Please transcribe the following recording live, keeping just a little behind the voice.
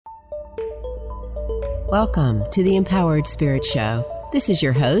Welcome to the Empowered Spirit Show. This is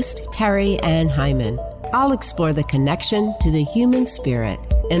your host, Terry Ann Hyman. I'll explore the connection to the human spirit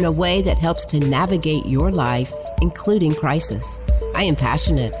in a way that helps to navigate your life, including crisis. I am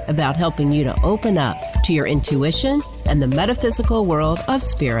passionate about helping you to open up to your intuition and the metaphysical world of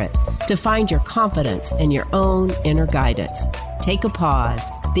spirit to find your confidence and your own inner guidance. Take a pause,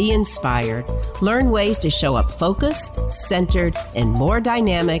 be inspired, learn ways to show up focused, centered, and more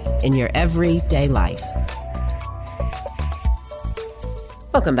dynamic in your everyday life.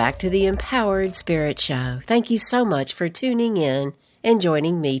 Welcome back to the Empowered Spirit Show. Thank you so much for tuning in and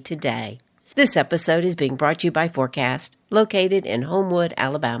joining me today. This episode is being brought to you by Forecast, located in Homewood,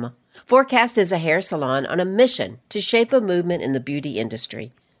 Alabama. Forecast is a hair salon on a mission to shape a movement in the beauty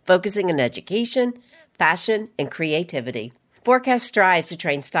industry, focusing on education, fashion, and creativity. Forecast strives to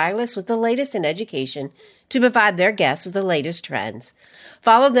train stylists with the latest in education to provide their guests with the latest trends.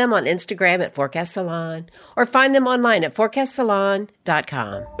 Follow them on Instagram at Forecast Salon or find them online at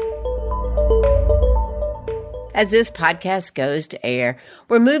forecastsalon.com. As this podcast goes to air,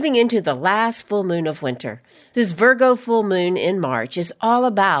 we're moving into the last full moon of winter. This Virgo full moon in March is all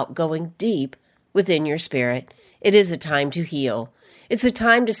about going deep within your spirit. It is a time to heal. It's a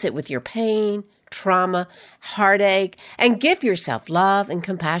time to sit with your pain, trauma, heartache, and give yourself love and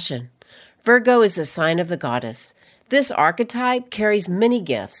compassion. Virgo is the sign of the goddess. This archetype carries many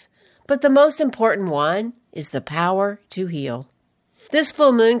gifts, but the most important one is the power to heal. This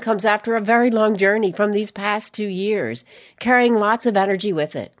full moon comes after a very long journey from these past 2 years, carrying lots of energy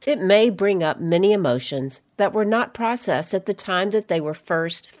with it. It may bring up many emotions that were not processed at the time that they were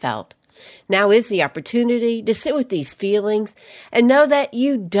first felt. Now is the opportunity to sit with these feelings and know that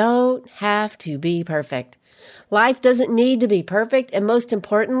you don't have to be perfect. Life doesn't need to be perfect, and most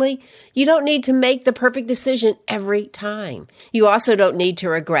importantly, you don't need to make the perfect decision every time. You also don't need to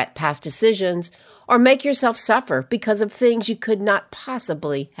regret past decisions or make yourself suffer because of things you could not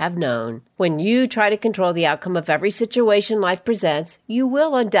possibly have known. When you try to control the outcome of every situation life presents, you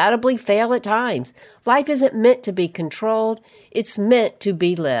will undoubtedly fail at times. Life isn't meant to be controlled, it's meant to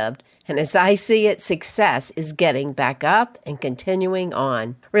be lived. And as I see it, success is getting back up and continuing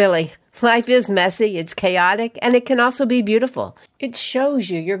on. Really, life is messy, it's chaotic, and it can also be beautiful. It shows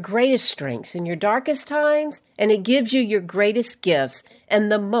you your greatest strengths in your darkest times, and it gives you your greatest gifts in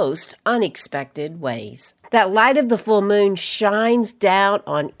the most unexpected ways. That light of the full moon shines down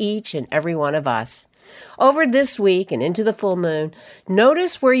on each and every one of us. Over this week and into the full moon,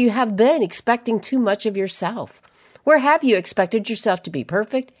 notice where you have been expecting too much of yourself. Where have you expected yourself to be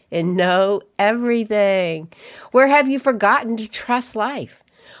perfect and know everything? Where have you forgotten to trust life?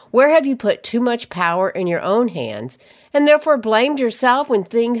 Where have you put too much power in your own hands and therefore blamed yourself when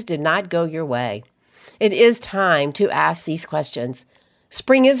things did not go your way? It is time to ask these questions.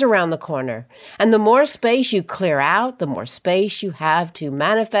 Spring is around the corner, and the more space you clear out, the more space you have to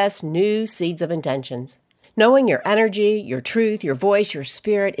manifest new seeds of intentions. Knowing your energy, your truth, your voice, your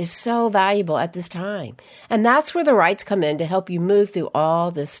spirit is so valuable at this time. And that's where the rites come in to help you move through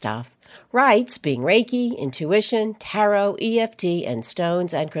all this stuff. Rites being Reiki, intuition, tarot, EFT, and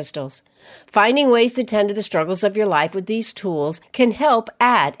stones and crystals. Finding ways to tend to the struggles of your life with these tools can help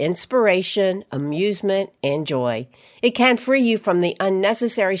add inspiration, amusement, and joy. It can free you from the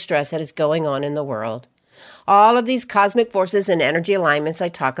unnecessary stress that is going on in the world. All of these cosmic forces and energy alignments I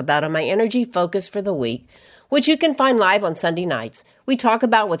talk about on my Energy Focus for the week, which you can find live on Sunday nights. We talk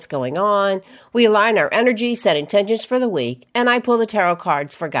about what's going on, we align our energy, set intentions for the week, and I pull the tarot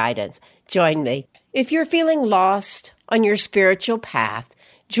cards for guidance. Join me. If you're feeling lost on your spiritual path,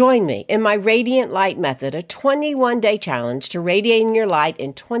 join me in my Radiant Light Method, a 21-day challenge to radiating your light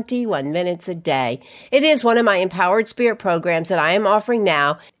in 21 minutes a day. It is one of my Empowered Spirit programs that I am offering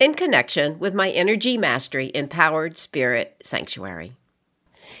now in connection with my Energy Mastery Empowered Spirit Sanctuary.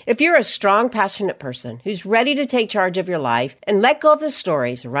 If you're a strong, passionate person who's ready to take charge of your life and let go of the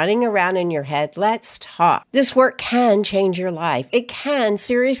stories running around in your head, let's talk. This work can change your life. It can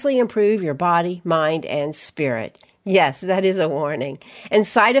seriously improve your body, mind, and spirit. Yes, that is a warning. And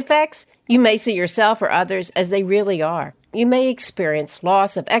side effects? You may see yourself or others as they really are. You may experience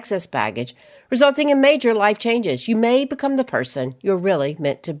loss of excess baggage, resulting in major life changes. You may become the person you're really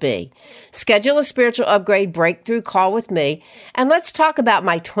meant to be. Schedule a spiritual upgrade breakthrough call with me, and let's talk about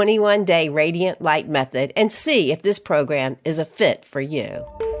my 21-day Radiant Light Method and see if this program is a fit for you.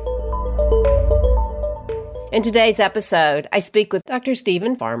 In today's episode, I speak with Dr.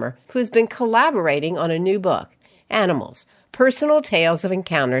 Stephen Farmer, who has been collaborating on a new book, Animals, Personal Tales of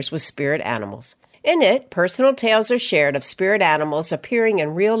Encounters with Spirit Animals. In it, personal tales are shared of spirit animals appearing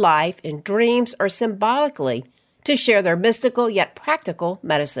in real life, in dreams, or symbolically to share their mystical yet practical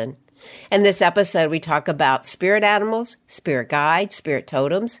medicine. In this episode, we talk about spirit animals, spirit guides, spirit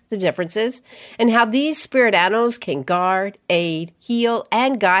totems, the differences, and how these spirit animals can guard, aid, heal,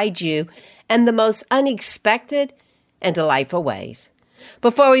 and guide you in the most unexpected and delightful ways.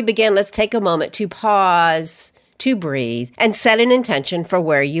 Before we begin, let's take a moment to pause, to breathe, and set an intention for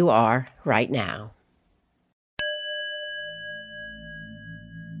where you are right now.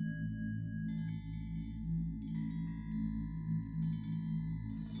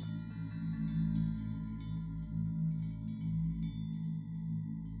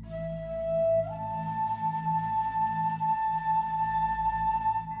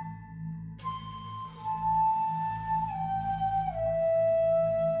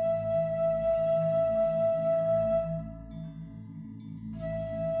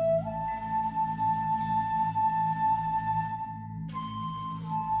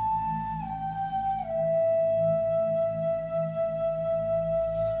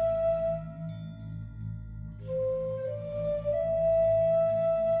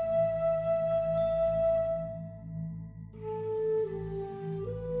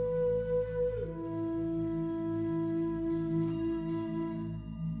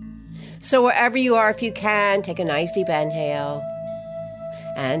 So wherever you are, if you can, take a nice deep inhale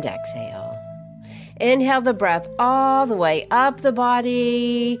and exhale. Inhale the breath all the way up the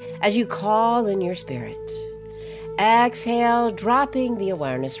body as you call in your spirit. Exhale, dropping the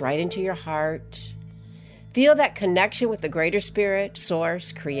awareness right into your heart. Feel that connection with the greater spirit,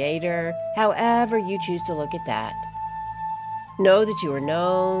 source, creator, however you choose to look at that. Know that you are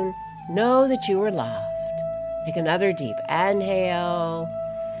known. Know that you are loved. Take another deep inhale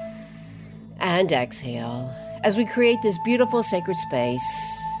and exhale as we create this beautiful sacred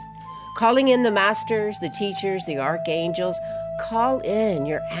space. Calling in the masters, the teachers, the archangels. Call in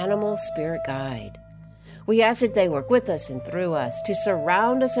your animal spirit guide. We ask that they work with us and through us to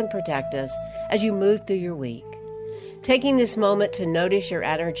surround us and protect us as you move through your week. Taking this moment to notice your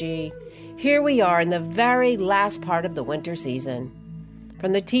energy, here we are in the very last part of the winter season.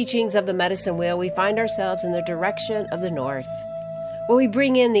 From the teachings of the medicine wheel, we find ourselves in the direction of the north, where we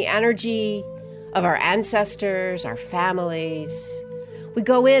bring in the energy of our ancestors, our families. We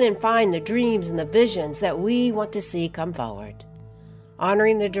go in and find the dreams and the visions that we want to see come forward,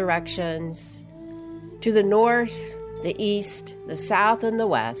 honoring the directions to the north, the east, the south, and the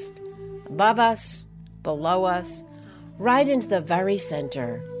west, above us, below us, right into the very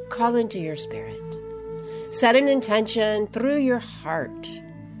center. Call into your spirit. Set an intention through your heart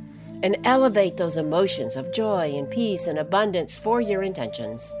and elevate those emotions of joy and peace and abundance for your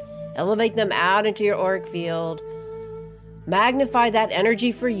intentions. Elevate them out into your auric field. Magnify that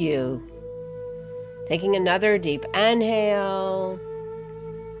energy for you. Taking another deep inhale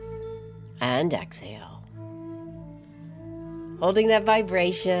and exhale. Holding that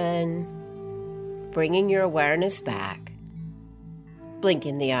vibration, bringing your awareness back.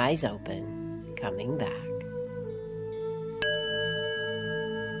 Blinking the eyes open, coming back.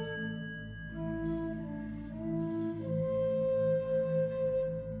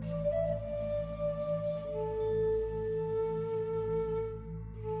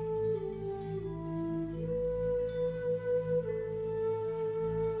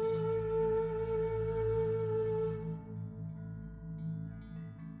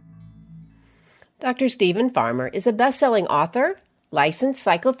 Dr. Stephen Farmer is a best-selling author, licensed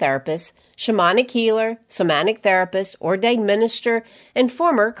psychotherapist, shamanic healer, somatic therapist, ordained minister, and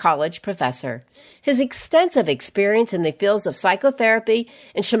former college professor. His extensive experience in the fields of psychotherapy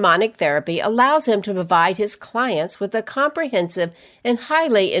and shamanic therapy allows him to provide his clients with a comprehensive and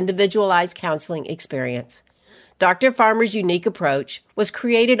highly individualized counseling experience. Dr. Farmer's unique approach was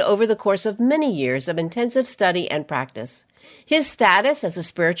created over the course of many years of intensive study and practice. His status as a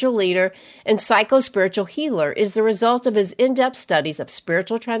spiritual leader and psycho-spiritual healer is the result of his in-depth studies of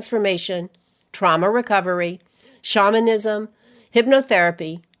spiritual transformation, trauma recovery, shamanism,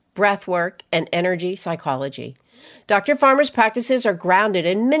 hypnotherapy, breathwork, and energy psychology. Dr. Farmer's practices are grounded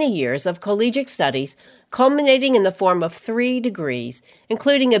in many years of collegiate studies, culminating in the form of 3 degrees,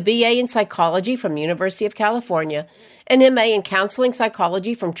 including a BA in psychology from the University of California, an MA in counseling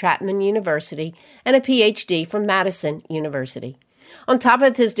psychology from Chapman University, and a PhD from Madison University. On top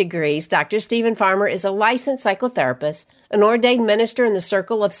of his degrees, Dr. Stephen Farmer is a licensed psychotherapist, an ordained minister in the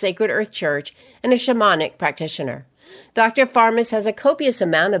Circle of Sacred Earth Church, and a shamanic practitioner. Dr. Farmer has a copious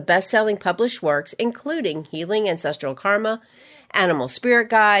amount of best-selling published works, including Healing Ancestral Karma, Animal Spirit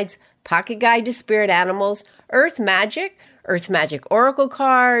Guides, Pocket Guide to Spirit Animals, Earth Magic Oracle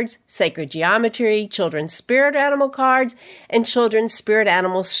cards, Sacred Geometry, Children's Spirit Animal cards, and Children's Spirit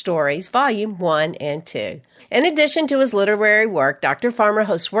Animal Stories, Volume 1 and 2. In addition to his literary work, Dr. Farmer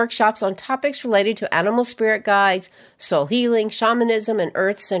hosts workshops on topics related to animal spirit guides, soul healing, shamanism, and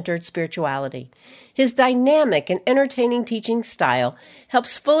earth-centered spirituality. His dynamic and entertaining teaching style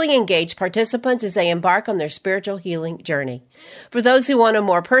helps fully engage participants as they embark on their spiritual healing journey. For those who want a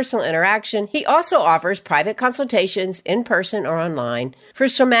more personal interaction, he also offers private consultations in person or online for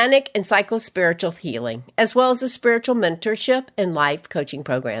shamanic and psychospiritual healing, as well as a spiritual mentorship and life coaching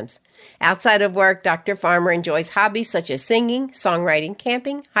programs. Outside of work, Dr. Farmer enjoys hobbies such as singing, songwriting,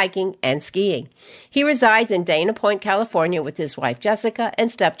 camping, hiking, and skiing. He resides in Dana Point, California with his wife Jessica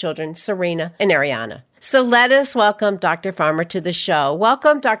and stepchildren Serena and Ariana. So let us welcome Dr. Farmer to the show.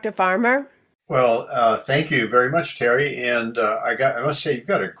 Welcome, Dr. Farmer. Well, thank you very much, Terry. And I must say, you've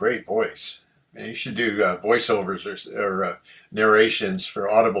got a great voice. You should do voiceovers or narrations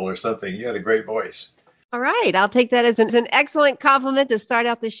for Audible or something. You got a great voice. All right. I'll take that as an excellent compliment to start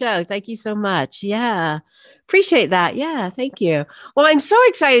out the show. Thank you so much. Yeah. Appreciate that. Yeah. Thank you. Well, I'm so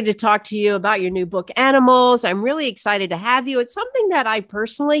excited to talk to you about your new book, Animals. I'm really excited to have you. It's something that I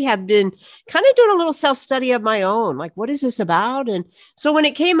personally have been kind of doing a little self-study of my own. Like, what is this about? And so when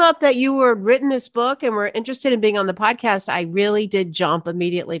it came up that you were written this book and were interested in being on the podcast, I really did jump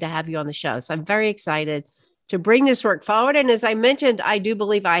immediately to have you on the show. So I'm very excited to bring this work forward. And as I mentioned, I do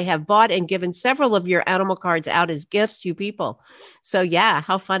believe I have bought and given several of your animal cards out as gifts to people. So yeah,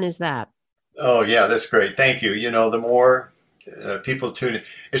 how fun is that? Oh yeah, that's great. Thank you. You know, the more people tune in,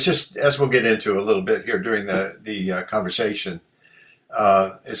 it's just, as we'll get into a little bit here during the conversation,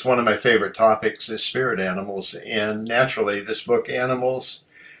 it's one of my favorite topics is spirit animals. And naturally, this book, Animals,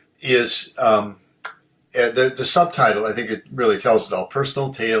 is the subtitle, I think it really tells it all, Personal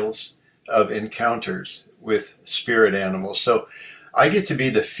Tales of Encounters with Spirit Animals. So I get to be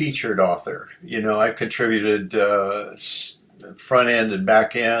the featured author. You know, I've contributed front end and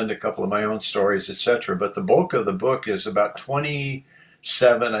back end, a couple of my own stories, etc. But the bulk of the book is about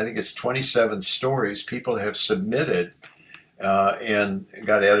 27, I think it's 27 stories people have submitted and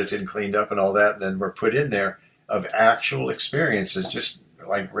got edited and cleaned up and all that, and then were put in there of actual experiences, just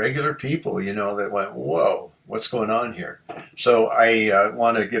like regular people, you know, that went, whoa, what's going on here? So I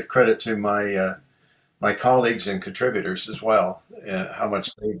want to give credit to my colleagues and contributors as well, how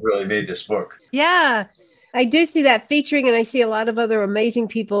much they really made this book. Yeah, I do see that featuring, and I see a lot of other amazing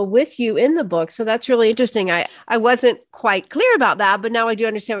people with you in the book. So that's really interesting. I wasn't quite clear about that, but now I do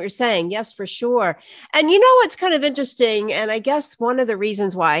understand what you're saying. Yes, for sure. And you know what's kind of interesting, and I guess one of the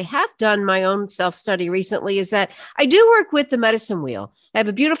reasons why I have done my own self-study recently is that I do work with the medicine wheel. I have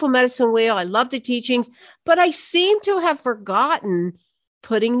a beautiful medicine wheel. I love the teachings, but I seem to have forgotten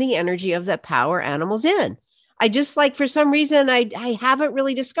putting the energy of the power animals in. I just like, for some reason, I haven't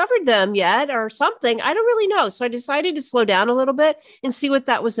really discovered them yet or something. I don't really know. So I decided to slow down a little bit and see what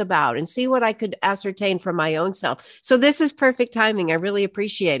that was about and see what I could ascertain for my own self. So this is perfect timing. I really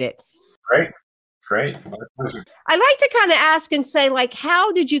appreciate it. Great. Great. My pleasure. I like to kind of ask and say, like,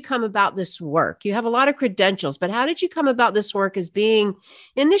 how did you come about this work? You have a lot of credentials, but how did you come about this work as being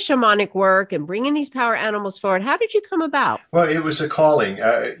in the shamanic work and bringing these power animals forward? How did you come about? Well, it was a calling.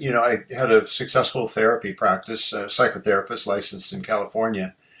 You know, I had a successful therapy practice, psychotherapist licensed in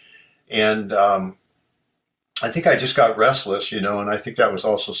California. And I think I just got restless, you know, and I think that was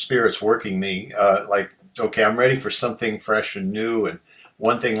also spirits working me. Like, okay, I'm ready for something fresh and new. And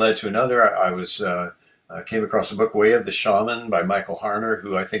one thing led to another. I came across the book Way of the Shaman by Michael Harner,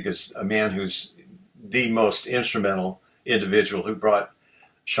 who I think is a man who's the most instrumental individual who brought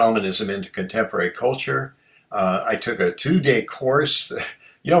shamanism into contemporary culture. I took a 2-day course.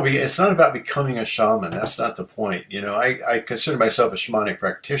 You know, it's not about becoming a shaman. That's not the point. You know, I consider myself a shamanic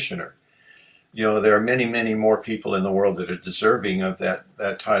practitioner. You know, there are many, many more people in the world that are deserving of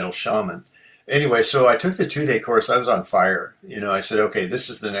that title, shaman. Anyway, so I took the 2-day course. I was on fire. You know, I said, okay, this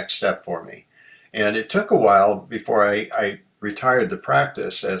is the next step for me. And it took a while before I retired the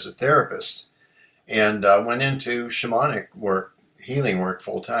practice as a therapist and went into shamanic work, healing work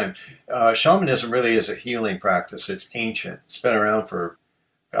full time. Shamanism really is a healing practice. It's ancient. It's been around for,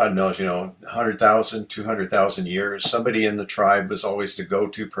 God knows, you know, 100,000, 200,000 years. Somebody in the tribe was always the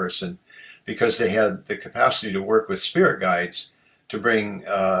go-to person because they had the capacity to work with spirit guides to bring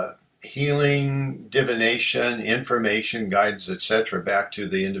healing, divination, information, guidance, etc., back to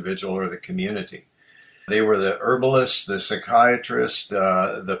the individual or the community. They were the herbalist, the psychiatrist,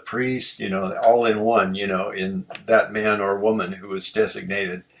 the priest, you know, all in one, you know, in that man or woman who was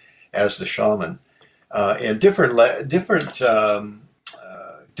designated as the shaman. And different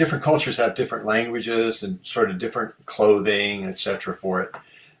different cultures have different languages and sort of different clothing, etc. for it.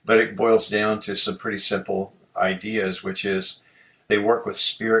 But it boils down to some pretty simple ideas, which is they work with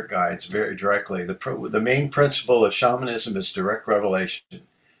spirit guides very directly. The main principle of shamanism is direct revelation.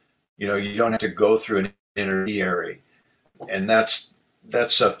 You don't have to go through an intermediary. And that's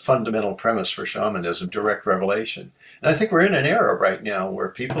a fundamental premise for shamanism, direct revelation. And I think we're in an era right now where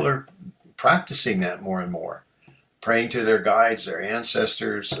people are practicing that more and more, praying to their guides, their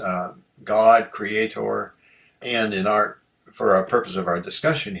ancestors, God, Creator, and for our purpose of our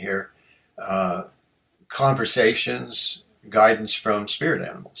discussion here, conversations, guidance from spirit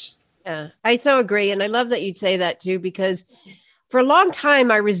animals. Yeah, I so agree. And I love that you'd say that too, because for a long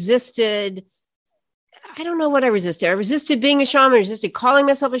time I resisted. I don't know what I resisted. I resisted being a shaman, I resisted calling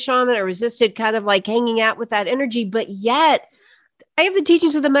myself a shaman. I resisted kind of like hanging out with that energy. But yet I have the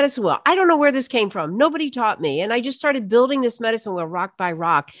teachings of the medicine wheel. I don't know where this came from. Nobody taught me. And I just started building this medicine wheel rock by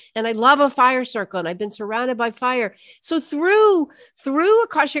rock. And I love a fire circle, and I've been surrounded by fire. So through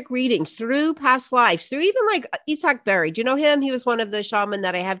Akashic readings, through past lives, through even like Itzhak Berry, do you know him? He was one of the shaman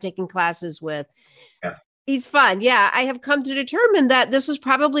that I have taken classes with. Yeah. He's fun. Yeah. I have come to determine that this was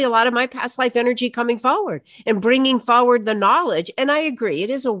probably a lot of my past life energy coming forward and bringing forward the knowledge. And I agree, it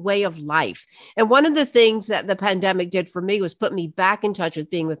is a way of life. And one of the things that the pandemic did for me was put me back in touch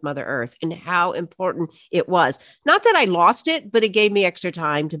with being with Mother Earth and how important it was. Not that I lost it, but it gave me extra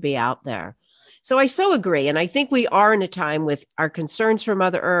time to be out there. So I so agree. And I think we are in a time with our concerns for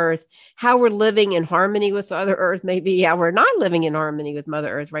Mother Earth, how we're living in harmony with Mother Earth, maybe how we're not living in harmony with Mother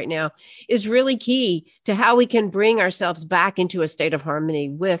Earth right now, is really key to how we can bring ourselves back into a state of harmony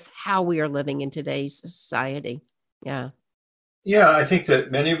with how we are living in today's society. Yeah. Yeah, I think that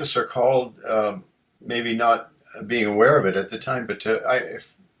many of us are called, maybe not being aware of it at the time, but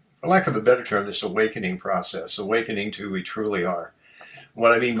for lack of a better term, this awakening process, awakening to who we truly are.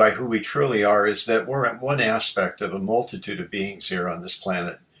 What I mean by who we truly are is that we're one aspect of a multitude of beings here on this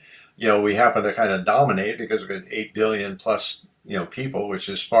planet. We happen to kind of dominate because we've got 8 billion plus, people, which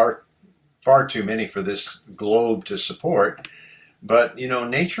is far, far too many for this globe to support. But,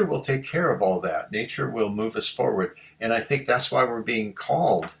 nature will take care of all that. Nature will move us forward. And I think that's why we're being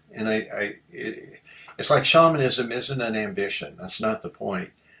called. And it's like shamanism isn't an ambition. That's not the point.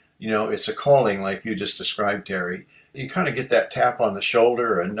 It's a calling like you just described, Terry. You kind of get that tap on the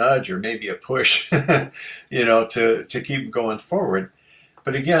shoulder, or a nudge, or maybe a push, to keep going forward.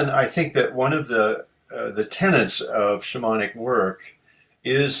 But again, I think that one of the tenets of shamanic work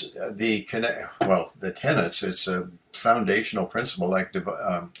is the tenets. It's a foundational principle, like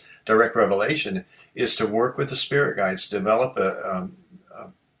direct revelation, is to work with the spirit guides, develop a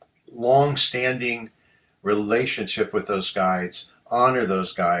long-standing relationship with those guides, honor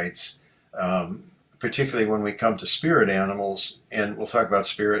those guides. Particularly when we come to spirit animals, and we'll talk about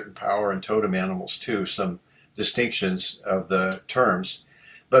spirit and power and totem animals too, some distinctions of the terms.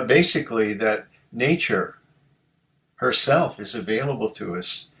 But basically that nature herself is available to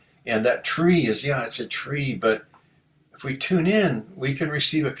us. And that tree it's a tree, but if we tune in, we can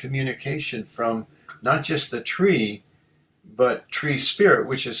receive a communication from not just the tree, but tree spirit,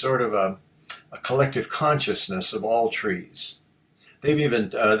 which is sort of a collective consciousness of all trees. They've even,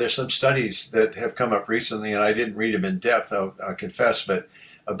 there's some studies that have come up recently, and I didn't read them in depth, I'll confess, but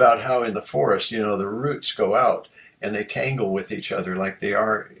about how in the forest, the roots go out and they tangle with each other like they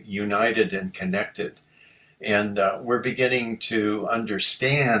are united and connected. And we're beginning to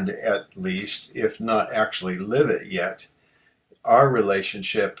understand, at least, if not actually live it yet, our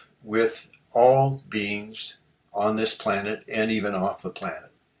relationship with all beings on this planet and even off the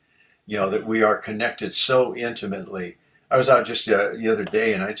planet. That we are connected so intimately. I was out just the other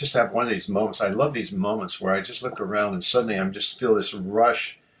day, and I just have one of these moments. I love these moments where I just look around and suddenly I just feel this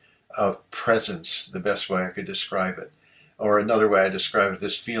rush of presence, the best way I could describe it. Or another way I describe it,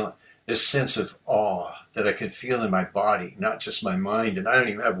 this feeling, this sense of awe that I can feel in my body, not just my mind. And I don't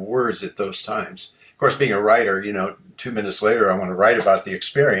even have words at those times. Of course, being a writer, 2 minutes later, I want to write about the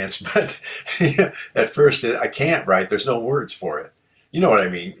experience. But at first, I can't write. There's no words for it. You know what I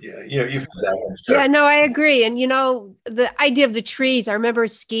mean? You've heard that one. Sure. Yeah, no, I agree. And, the idea of the trees, I remember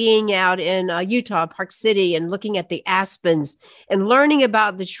skiing out in Utah, Park City, and looking at the aspens and learning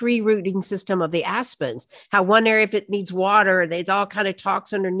about the tree rooting system of the aspens, how one area, if it needs water, they all kind of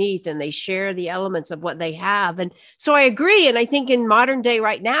talks underneath and they share the elements of what they have. And so I agree. And I think in modern day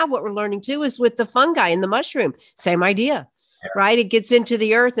right now, what we're learning too is with the fungi and the mushroom, same idea. Right? It gets into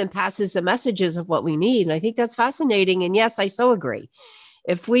the earth and passes the messages of what we need. And I think that's fascinating. And yes, I so agree.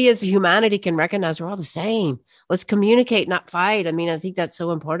 If we as humanity can recognize we're all the same, let's communicate, not fight. I mean, I think that's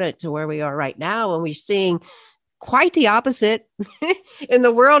so important to where we are right now. And we're seeing quite the opposite in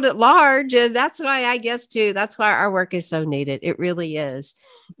the world at large. And that's why I guess too, that's why our work is so needed. It really is.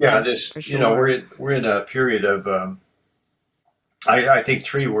 Yeah, Yes, for we're in a period of, I think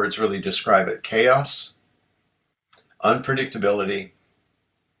three words really describe it: chaos, unpredictability,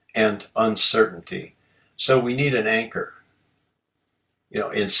 and uncertainty. So we need an anchor,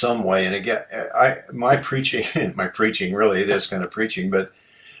 in some way. And again, my preaching, my preaching really, it is kind of preaching, but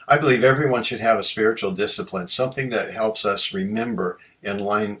I believe everyone should have a spiritual discipline, something that helps us remember and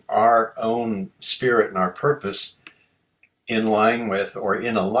line our own spirit and our purpose in line with, or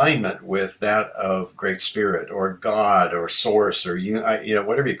in alignment with, that of Great Spirit or God or Source, or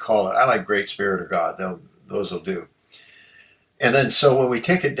whatever you call it. I like Great Spirit or God; those will do. And then, so when we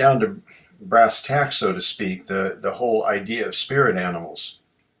take it down to brass tacks, so to speak, the whole idea of spirit animals,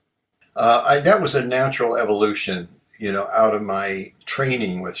 that was a natural evolution, out of my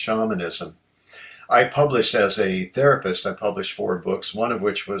training with shamanism. I published as a therapist. I published 4 books, one of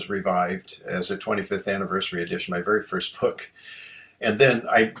which was revived as a 25th anniversary edition, my very first book. And then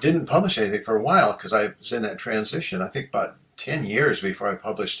I didn't publish anything for a while because I was in that transition, I think about 10 years before I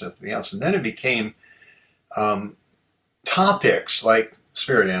published something else. And then it became topics like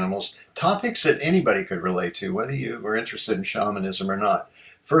spirit animals, topics that anybody could relate to, whether you were interested in shamanism or not.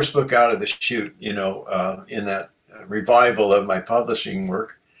 First book out of the chute, in that revival of my publishing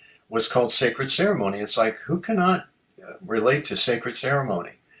work, was called Sacred Ceremony. It's like, who cannot relate to sacred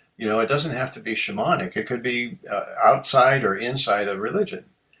ceremony? It doesn't have to be shamanic. It could be outside or inside of religion.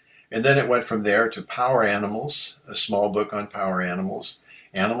 And then it went from there to Power Animals, a small book on power animals,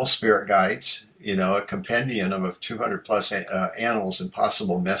 Animal Spirit Guides, a compendium of 200 plus animals and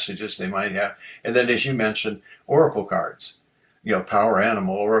possible messages they might have. And then, as you mentioned, oracle cards, power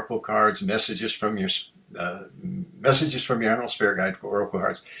animal oracle cards, messages from your Animal Spirit Guide oracle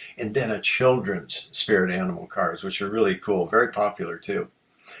cards, and then a children's spirit animal cards, which are really cool, very popular too.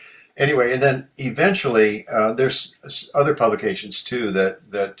 Anyway, and then eventually there's other publications too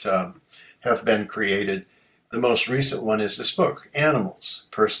that have been created. The most recent one is this book, Animals,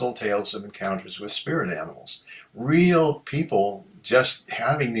 Personal Tales of Encounters with Spirit Animals. Real people just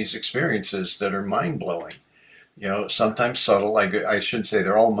having these experiences that are mind-blowing. Sometimes subtle. I shouldn't say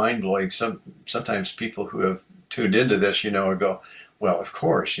they're all mind-blowing. Sometimes people who have tuned into this, go, well, of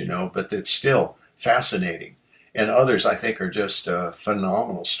course, but it's still fascinating. And others, I think, are just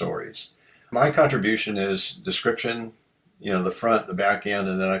phenomenal stories. My contribution is description, the front, the back end,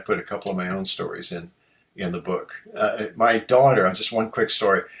 and then I put a couple of my own stories in the book. My daughter, just one quick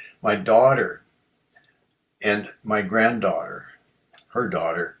story. My daughter and my granddaughter, her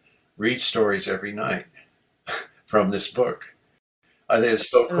daughter, read stories every night from this book. I think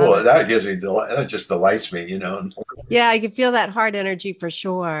it's so cool. That gives me that just delights me, Yeah, I can feel that heart energy for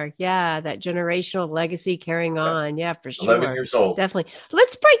sure. Yeah, that generational legacy carrying on. Yeah, for sure. 11 years old. Definitely.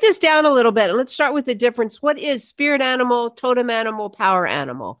 Let's break this down a little bit and let's start with the difference. What is spirit animal, totem animal, power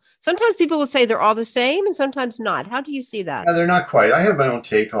animal? Sometimes people will say they're all the same and sometimes not. How do you see that? Yeah, they're not quite. I have my own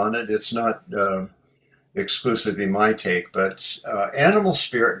take on it. It's not exclusively my take, but Animal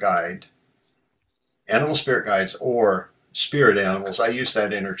Spirit Guides or spirit animals, I use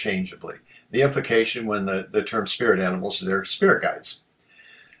that interchangeably. The implication when the term spirit animals, they're spirit guides.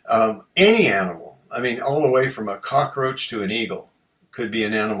 Any animal, all the way from a cockroach to an eagle, could be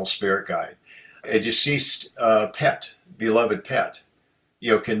an animal spirit guide. A deceased pet, beloved pet,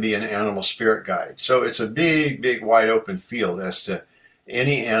 can be an animal spirit guide. So it's a big, big, wide open field as to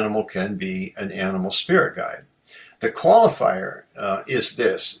any animal can be an animal spirit guide. The qualifier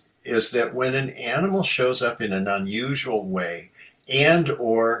is that when an animal shows up in an unusual way and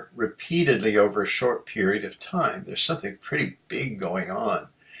or repeatedly over a short period of time, there's something pretty big going on.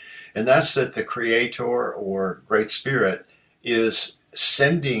 And that's that the Creator or Great Spirit is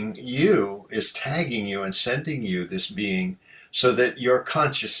tagging you and sending you this being so that your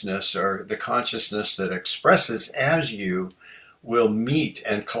consciousness, or the consciousness that expresses as you, will meet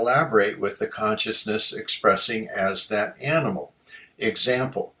and collaborate with the consciousness expressing as that animal.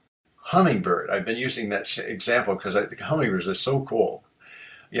 Example, hummingbird. I've been using that example because I think hummingbirds are so cool.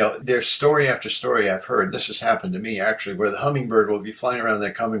 There's story after story I've heard. This has happened to me actually, where the hummingbird will be flying around and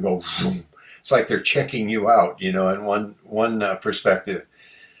they come and go, vroom. It's like they're checking you out, in one perspective.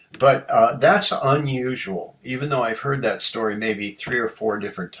 But that's unusual. Even though I've heard that story maybe 3 or 4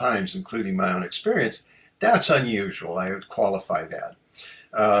 different times, including my own experience, that's unusual. I would qualify that.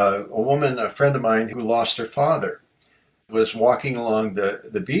 A friend of mine who lost her father, was walking along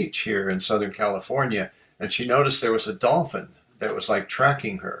the beach here in Southern California, and she noticed there was a dolphin that was like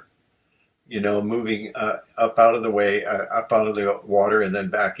tracking her, moving up out of the water and then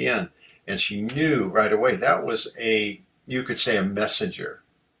back in. And she knew right away that was you could say, a messenger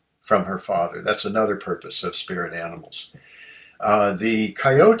from her father. That's another purpose of spirit animals. The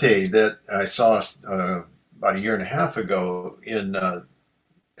coyote that I saw about a year and a half ago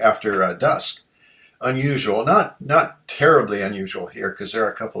after dusk, unusual, not terribly unusual here because there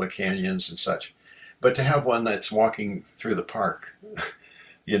are a couple of canyons and such, but to have one that's walking through the park,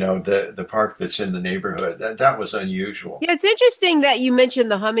 the park that's in the neighborhood, that was unusual. Yeah, it's interesting that you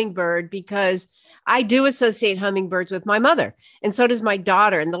mentioned the hummingbird because I do associate hummingbirds with my mother, and so does my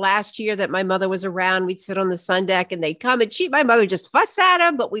daughter. And the last year that my mother was around, we'd sit on the sun deck and they'd come and my mother just fuss at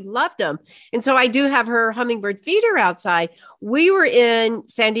them, but we loved them. And so I do have her hummingbird feeder outside. We were in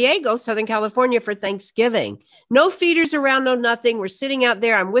San Diego, Southern California for Thanksgiving. No feeders around, no nothing. We're sitting out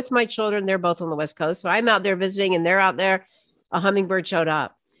there. I'm with my children. They're both on the West Coast. So I'm out there visiting and they're out there. A hummingbird showed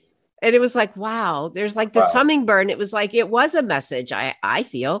up. And it was like, wow, there's like this hummingbird. And it was like, it was a message, I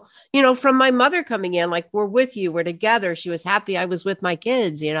feel, from my mother coming in, like, we're with you, we're together. She was happy I was with my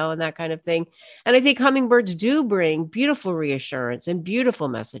kids, and that kind of thing. And I think hummingbirds do bring beautiful reassurance and beautiful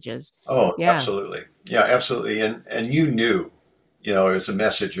messages. Oh, yeah. Absolutely. Yeah, absolutely. And you knew, it was a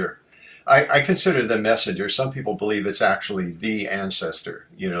messenger. I consider the messenger. Some people believe it's actually the ancestor,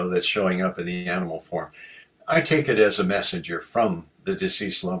 that's showing up in the animal form. I take it as a messenger from the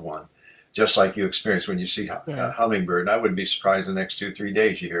deceased loved one, just like you experience when you see a hummingbird. I wouldn't be surprised the next 2-3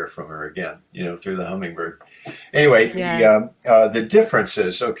 days you hear from her again, through the hummingbird. Anyway, the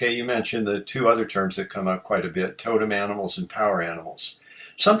differences, okay, you mentioned the two other terms that come up quite a bit, totem animals and power animals.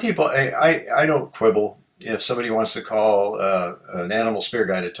 Some people, I don't quibble. If somebody wants to call an animal spirit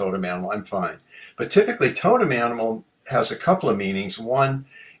guide a totem animal, I'm fine. But typically, totem animal has a couple of meanings. One,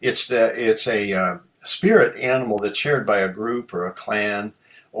 it's a spirit animal that's shared by a group or a clan,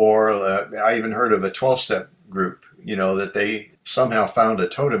 or I even heard of a 12-step group, that they somehow found a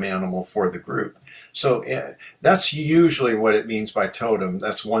totem animal for the group. So that's usually what it means by totem.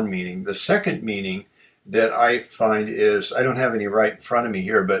 That's one meaning. The second meaning that I find is, I don't have any right in front of me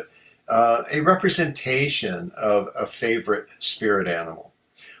here, but a representation of a favorite spirit animal,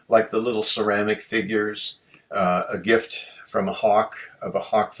 like the little ceramic figures, a gift from a hawk, of a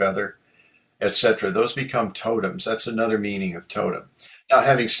hawk feather, etc. Those become totems. That's another meaning of totem. Now,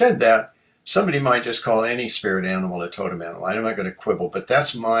 having said that, somebody might just call any spirit animal a totem animal. I'm not going to quibble, but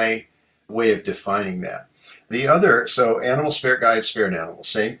that's my way of defining that. The other, so animal spirit guide, spirit animal,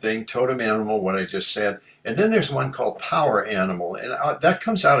 same thing, totem animal, what I just said. And then there's one called power animal, and that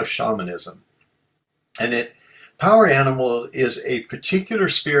comes out of shamanism. And power animal is a particular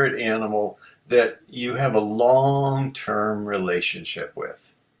spirit animal that you have a long-term relationship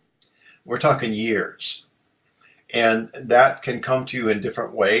with. We're talking years. And that can come to you in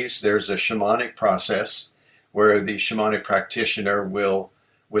different ways. There's a shamanic process where the shamanic practitioner will,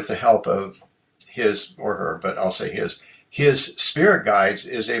 with the help of his or her, but I'll say his spirit guides,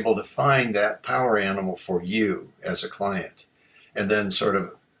 is able to find that power animal for you as a client, and then sort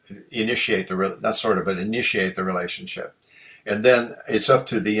of initiate the relationship. And then it's up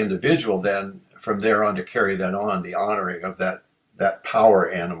to the individual then from there on to carry that on, the honoring of that power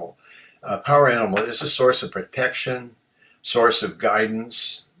animal. Power animal is a source of protection, source of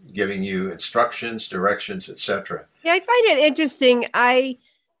guidance, giving you instructions, directions, etc. Yeah, I find it interesting.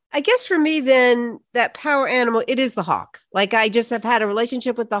 I guess for me, then, that power animal, it is the hawk. Like, I just have had a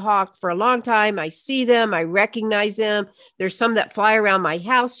relationship with the hawk for a long time. I see them. I recognize them. There's some that fly around my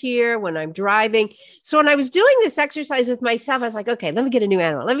house here when I'm driving. So when I was doing this exercise with myself, I was like, okay, let me get a new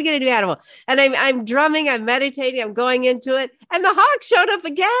animal. Let me get a new animal. And I'm drumming, I'm meditating, I'm going into it. And the hawk showed up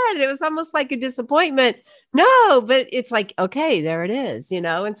again. It was almost like a disappointment. No, but it's like, okay, there it is,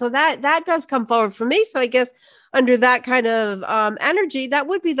 And so that does come forward for me. So I guess under that kind of energy, that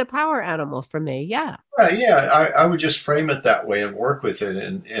would be the power animal for me. Yeah. Right. Yeah. I would just frame it that way and work with it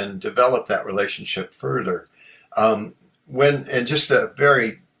and develop that relationship further. And just a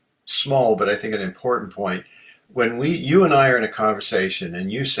very small, but I think an important point, when you and I are in a conversation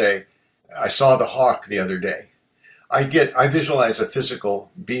and you say, I saw the hawk the other day, I visualize a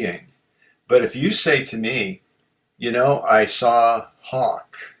physical being. But if you say to me, I saw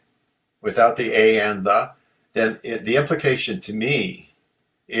hawk without the A and the, then the implication to me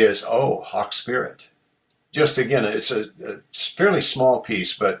is, oh, hawk spirit. Just again, it's a fairly small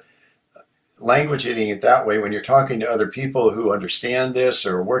piece, but languaging it that way, when you're talking to other people who understand this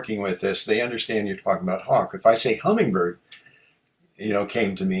or working with this, they understand you're talking about hawk. If I say hummingbird,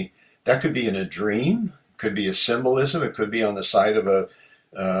 came to me, that could be in a dream, could be a symbolism, it could be on the side of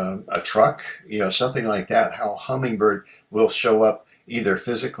a truck, something like that, how hummingbird will show up either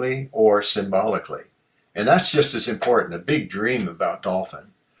physically or symbolically. And that's just as important, a big dream about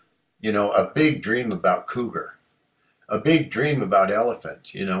dolphin. a big dream about cougar, a big dream about elephant,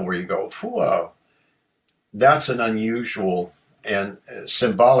 where you go, whoa, that's an unusual and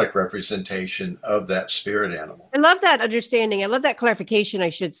symbolic representation of that spirit animal. I love that understanding. I love that clarification, I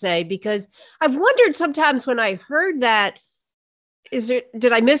should say, because I've wondered sometimes when I heard that,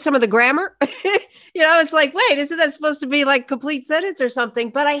 did I miss some of the grammar? It's like, wait, isn't that supposed to be like complete sentence or something?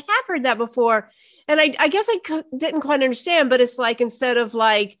 But I have heard that before. And I guess didn't quite understand, but it's like, instead of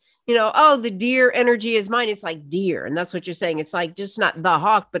like, oh, the deer energy is mine, it's like deer. And that's what you're saying. It's like just not the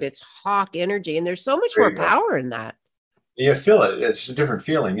hawk, but it's hawk energy. And there's so much more power in that. You feel it. It's a different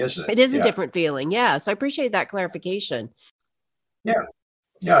feeling, isn't it? It is a different feeling. Yeah. So I appreciate that clarification. Yeah.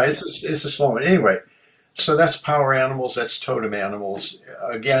 Yeah. It's a small one. Anyway, so that's power animals. That's totem animals.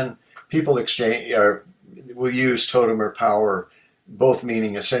 Again, people will use totem or power, both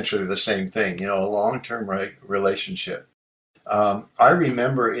meaning essentially the same thing, a long-term relationship. I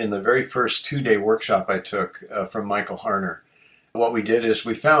remember in the very first 2-day workshop I took from Michael Harner, what we did is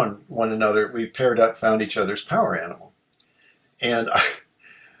we found one another, we paired up, found each other's power animal. And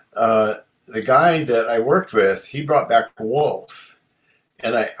the guy that I worked with, he brought back a wolf.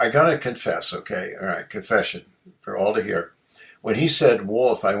 And I got to confess, okay, all right, confession for all to hear. When he said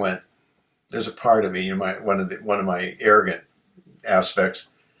wolf, I went, there's a part of me, one of my arrogant aspects.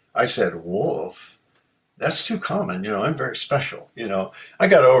 I said, wolf? That's too common. I'm very special. I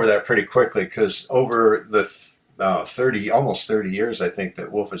got over that pretty quickly because over the almost 30 years, I think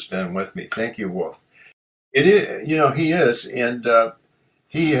that Wolf has been with me. Thank you, Wolf. It is, he is. And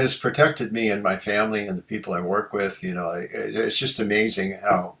he has protected me and my family and the people I work with. It's just amazing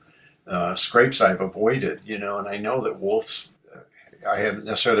how scrapes I've avoided, and I know that Wolf's, I haven't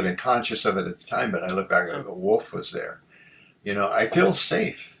necessarily been conscious of it at the time, but I look back and go, Wolf was there. I feel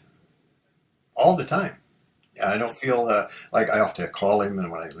safe all the time. I don't feel like I have to call him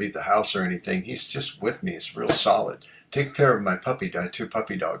and when I leave the house or anything. He's just with me. It's real solid. Take care of my 2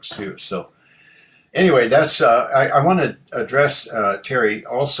 puppy dogs too. So anyway, that's I want to address Terry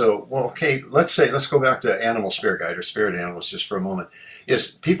also. Well, okay, let's go back to animal spirit guide or spirit animals just for a moment.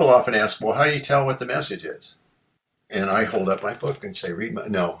 Is people often ask, well, how do you tell what the message is? And I hold up my book and say, read my.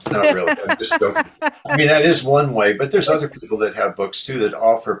 No, not really. I'm just joking. I mean, that is one way, but there's other people that have books too that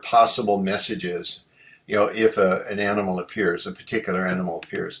offer possible messages. If an animal appears, a particular animal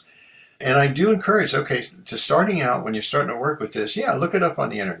appears. And I do encourage, okay, to starting out when you're starting to work with this, look it up on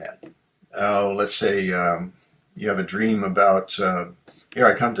the internet. Let's say you have a dream about, here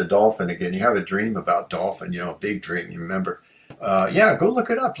I come to dolphin again. You have a dream about dolphin, a big dream, you remember. Go look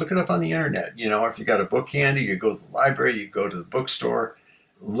it up. Look it up on the internet. Or if you got a book handy, you go to the library, you go to the bookstore,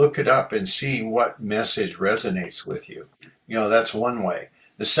 look it up and see what message resonates with you. That's one way.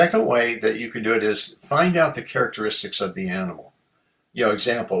 The second way that you can do it is find out the characteristics of the animal.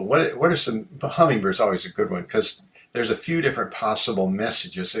 Example, what are some, hummingbird's always a good one because there's a few different possible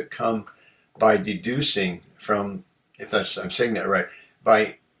messages that come by deducing from, I'm saying that right,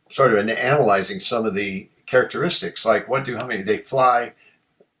 by sort of analyzing some of the characteristics, like what do hummingbirds, they fly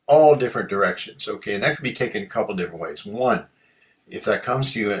all different directions, okay, and that can be taken a couple different ways. One, if that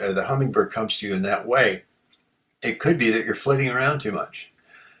comes to you, the hummingbird comes to you in that way, it could be that you're flitting around too much.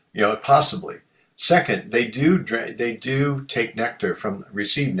 Possibly. Second, they do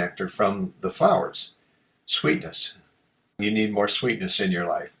receive nectar from the flowers. Sweetness. You need more sweetness in your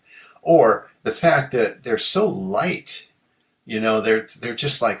life. Or the fact that they're so light, they're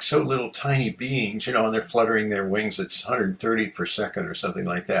just like so little tiny beings, and they're fluttering their wings at 130 per second or something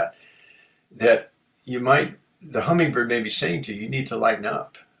like that, that the hummingbird may be saying to you, you need to lighten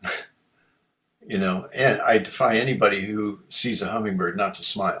up. And I defy anybody who sees a hummingbird not to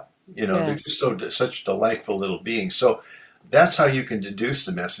smile. They're just such delightful little beings. So that's how you can deduce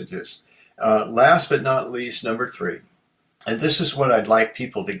the messages. Last but not least, number 3, and this is what I'd like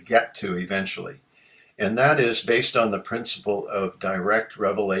people to get to eventually, and that is based on the principle of direct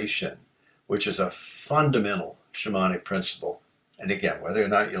revelation, which is a fundamental shamanic principle. And again, whether or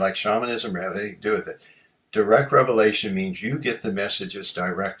not you like shamanism or have anything to do with it, direct revelation means you get the messages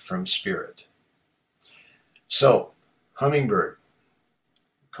direct from spirit. So, hummingbird,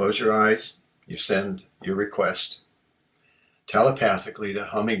 close your eyes, you send your request telepathically to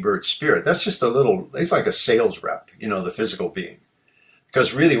hummingbird spirit. That's just it's like a sales rep, the physical being.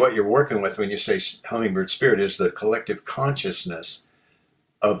 Because really what you're working with when you say hummingbird spirit is the collective consciousness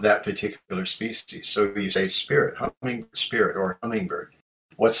of that particular species. So you say spirit, hummingbird spirit, or hummingbird.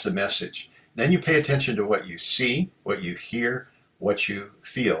 What's the message? Then you pay attention to what you see, what you hear, what you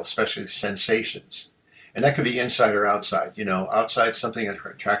feel, especially the sensations. And that could be inside or outside. Outside something that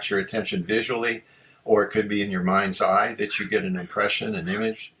attracts your attention visually, or it could be in your mind's eye that you get an impression, an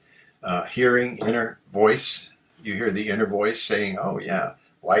image. Hearing inner voice. You hear the inner voice saying, oh, yeah,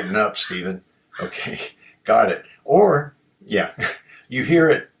 lighten up, Stephen. Okay, got it. Or, yeah, you hear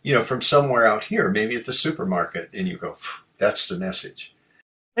it, from somewhere out here, maybe at the supermarket, and you go, that's the message.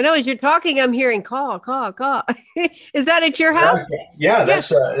 I know as you're talking, I'm hearing caw, caw, caw. Is that at your house? Yeah,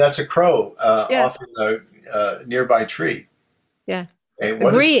 that's a crow off in a nearby tree. Yeah. And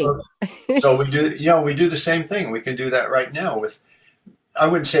agreeing. So we do the same thing. We can do that right now with, I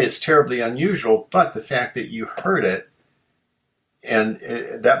wouldn't say it's terribly unusual, but the fact that you heard it, and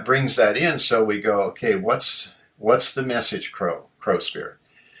that brings that in. So we go, okay, what's the message, crow spirit?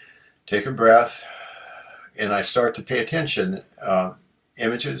 Take a breath, and I start to pay attention.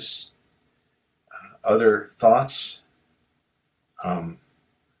 Images, other thoughts,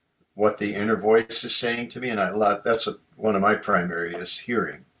 what the inner voice is saying to me, and that's one of my primary is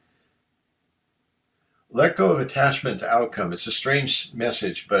hearing. Let go of attachment to outcome. It's a strange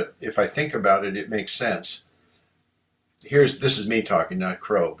message, but if I think about it, it makes sense. This is me talking, not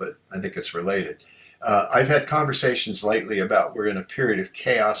Crow, but I think it's related. I've had conversations lately about we're in a period of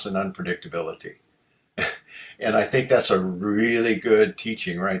chaos and unpredictability. And I think that's a really good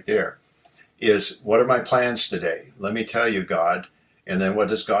teaching right there, is what are my plans today? Let me tell you, God. And then what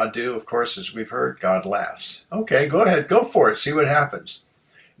does God do? Of course, as we've heard, God laughs. Okay, go ahead, go for it, see what happens.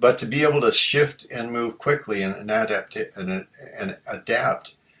 But to be able to shift and move quickly and adapt to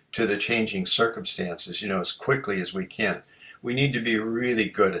the changing circumstances, as quickly as we can, we need to be really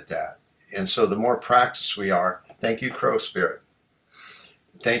good at that. And so the more practice we are, thank you, Crow Spirit.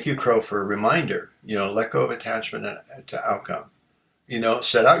 Thank you, Crow, for a reminder. Let go of attachment to outcome.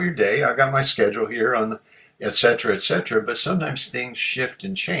 Set out your day. I've got my schedule here on the et cetera, et cetera. But sometimes things shift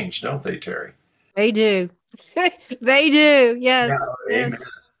and change, don't they, Terry? They do. They do. Yes. Yeah, yes. Amen.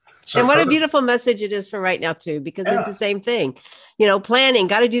 So and what a beautiful message it is for right now, too, because it's the same thing. Planning,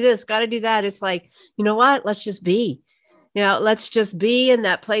 got to do this, got to do that. It's like, you know what? Let's just be. Let's just be in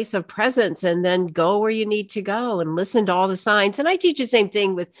that place of presence and then go where you need to go and listen to all the signs. And I teach the same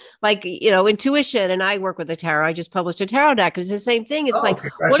thing with intuition. And I work with a tarot. I just published a tarot deck. It's the same thing. It's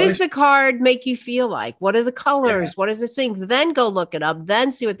what does the card make you feel like? What are the colors? Yeah. What does it sing? Then go look it up,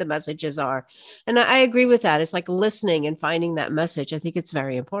 then see what the messages are. And I agree with that. It's like listening and finding that message. I think it's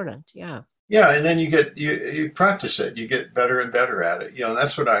very important. Yeah. Yeah, and then you practice it. You get better and better at it. And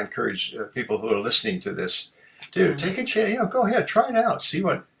that's what I encourage people who are listening to this. Dude, take a chance. Go ahead, try it out. See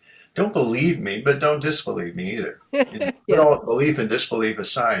what. Don't believe me, but don't disbelieve me either. Put all belief and disbelief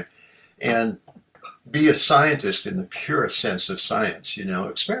aside, and be a scientist in the purest sense of science.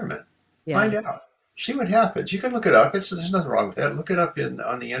 Experiment, find out, see what happens. You can look it up. There's nothing wrong with that. Look it up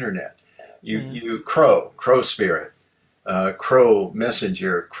on the internet. You crow spirit, crow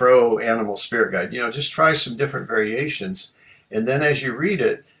messenger, crow animal spirit guide. Just try some different variations, and then as you read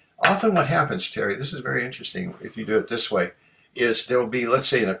it. Often what happens, Terry, this is very interesting if you do it this way, is there'll be, let's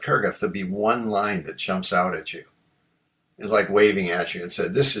say in a paragraph, there'll be one line that jumps out at you. It's like waving at you and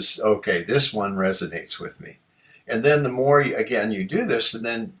said, this is, okay, this one resonates with me. And then the more, you do this, and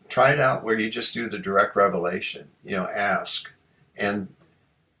then try it out where you just do the direct revelation, ask. And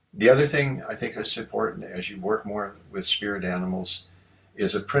the other thing I think that's important as you work more with spirit animals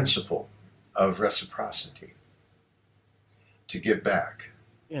is a principle of reciprocity, to give back.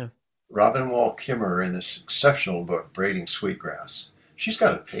 Yeah. Robin Wall Kimmerer in this exceptional book, Braiding Sweetgrass. She's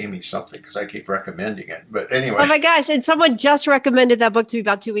got to pay me something because I keep recommending it. But anyway. Oh my gosh. And someone just recommended that book to me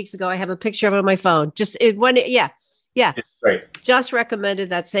about 2 weeks ago. I have a picture of it on my phone. Yeah. It's great. Just recommended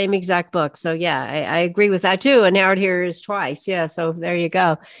that same exact book. So yeah, I agree with that too. And now it here is twice. Yeah. So there you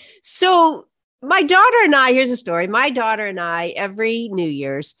go. So my daughter and I, here's a story. My daughter and I, every New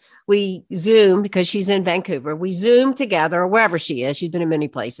Year's, we Zoom because she's in Vancouver. We Zoom together or wherever she is. She's been in many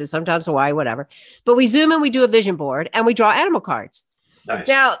places, sometimes Hawaii, whatever. But we Zoom and we do a vision board and we draw animal cards. Nice.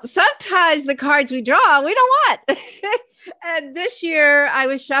 Now, sometimes the cards we draw, we don't want. And this year I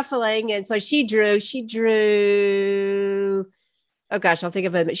was shuffling. And so she drew, oh gosh, I'll think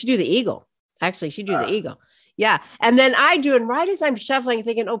of it. She drew the eagle. Actually, she drew the eagle. Yeah. And then I do, and right as I'm shuffling,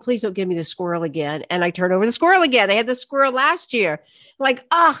 thinking, oh, please don't give me the squirrel again. And I turn over the squirrel again. I had the squirrel last year. Like,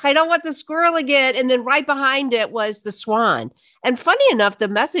 I don't want the squirrel again. And then right behind it was the swan. And funny enough, the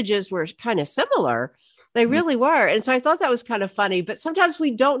messages were kind of similar. They really were. And so I thought that was kind of funny, but sometimes we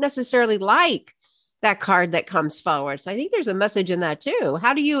don't necessarily like that card that comes forward. So I think there's a message in that too.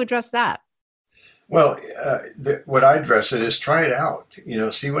 How do you address that? Well, what I address it is try it out,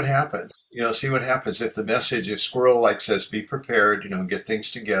 see what happens, see what happens. If the message, if squirrel says, be prepared, get things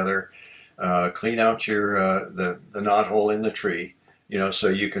together, clean out your, the knot hole in the tree, so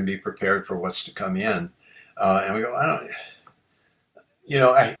you can be prepared for what's to come in. And we go,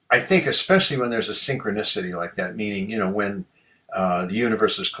 I think especially when there's a synchronicity like that, meaning, when the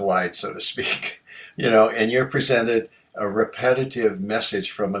universes collide, so to speak, and you're presented a repetitive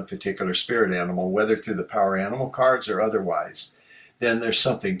message from a particular spirit animal, whether through the power animal cards or otherwise, then there's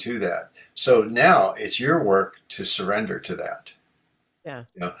something to that. So now it's your work to surrender to that, Yeah.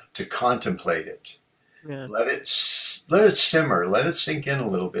 To contemplate it. Yeah. Let it simmer, let it sink in a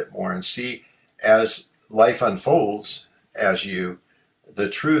little bit more, and see as life unfolds the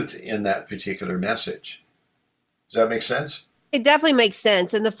truth in that particular message. Does that make sense? It definitely makes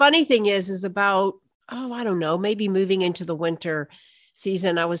sense. And the funny thing is about, I don't know, maybe moving into the winter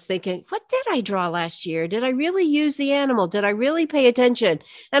season, I was thinking, what did I draw last year? Did I really use the animal? Did I really pay attention?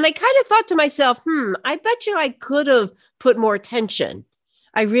 And I kind of thought to myself, I bet you I could have put more attention.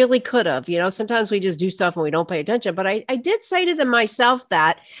 I really could have. Sometimes we just do stuff and we don't pay attention. But I did say to myself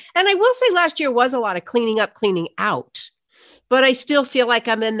that. And I will say last year was a lot of cleaning up, cleaning out. But I still feel like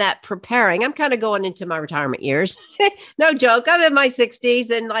I'm in that preparing. I'm kind of going into my retirement years. No joke. I'm in my 60s.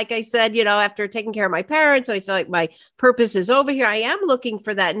 And like I said, after taking care of my parents, I feel like my purpose is over here. I am looking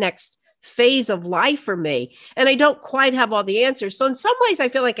for that next phase of life for me. And I don't quite have all the answers. So in some ways, I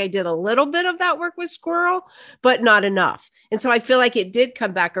feel like I did a little bit of that work with Squirrel, but not enough. And so I feel like it did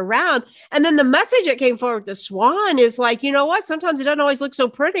come back around. And then the message that came forward with the swan is like, you know what? Sometimes it doesn't always look so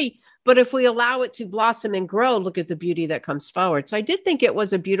pretty, but if we allow it to blossom and grow, look at the beauty that comes forward. So I did think it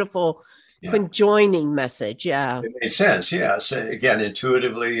was a beautiful conjoining message. Yeah. It made sense. Yeah. So again,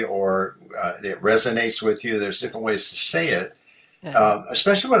 intuitively, or it resonates with you. There's different ways to say it.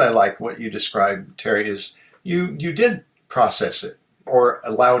 Especially what I like, what you described, Terry, is you did process it or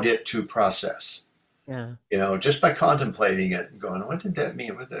allowed it to process. Yeah. Just by contemplating it and going, what did that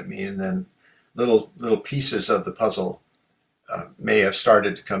mean? What did that mean? And then little pieces of the puzzle may have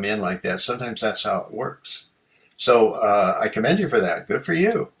started to come in like that. Sometimes that's how it works. So I commend you for that. Good for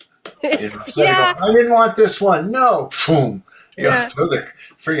you. Instead of going, I didn't want this one. No. Boom. Throw the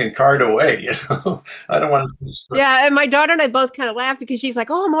freaking card away. I don't want to. Yeah. And my daughter and I both kind of laugh because she's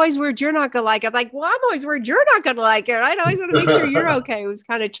like, I'm always worried you're not going to like it. I'm like, well, I'm always worried you're not going to like it. I always want to make sure you're okay. It was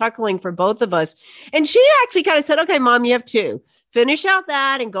kind of chuckling for both of us. And she actually kind of said, okay, Mom, you have two. Finish out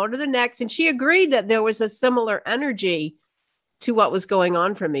that and go to the next. And she agreed that there was a similar energy to what was going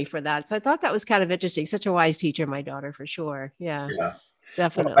on for me for that. So I thought that was kind of interesting. Such a wise teacher, my daughter, for sure. Yeah.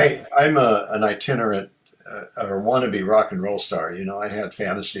 Definitely. Well, I'm an itinerant or wannabe rock and roll star. I had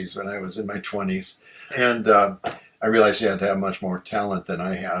fantasies when I was in my 20s, and I realized you had to have much more talent than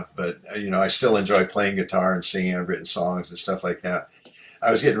I have. But I still enjoy playing guitar and singing. I've written songs and stuff like that. I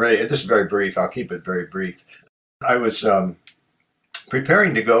was getting ready. This is very brief. I'll keep it very brief. I was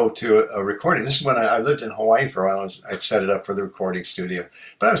preparing to go to a recording. This is when I lived in Hawaii for a while. I'd set it up for the recording studio,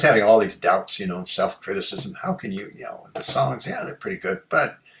 but I was having all these doubts, and self-criticism. How can you, the songs, they're pretty good,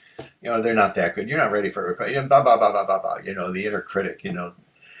 but they're not that good. You're not ready for a recording. Blah, blah, blah, blah, blah, blah, the inner critic,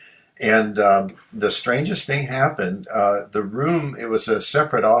 And the strangest thing happened. The room, it was a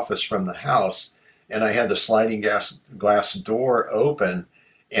separate office from the house, and I had the sliding glass door open.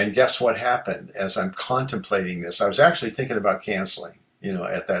 And guess what happened as I'm contemplating this? I was actually thinking about canceling,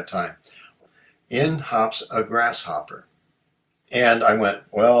 at that time. In hops a grasshopper. And I went,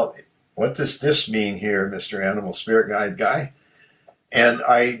 well, what does this mean here, Mr. Animal Spirit Guide guy? And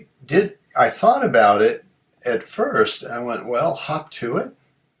I thought about it at first. I went, well, hop to it.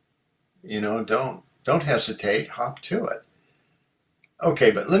 Don't hesitate, hop to it.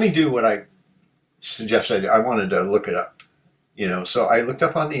 Okay, but let me do what I suggested. I wanted to look it up. So I looked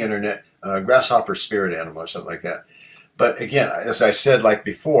up on the internet, grasshopper spirit animal or something like that. But again, as I said, like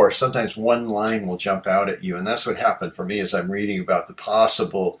before, sometimes one line will jump out at you. And that's what happened for me as I'm reading about the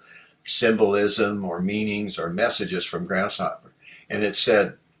possible symbolism or meanings or messages from grasshopper. And it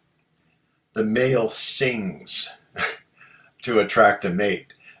said, the male sings to attract a mate.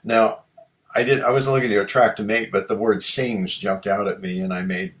 Now, I wasn't looking to attract a mate, but the word sings jumped out at me, and I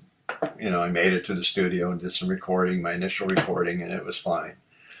made it to the studio and did some recording, my initial recording, and it was fine.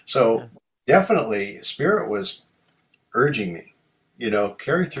 So definitely Spirit was urging me,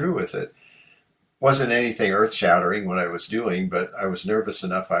 carry through with it. Wasn't anything earth shattering what I was doing, but I was nervous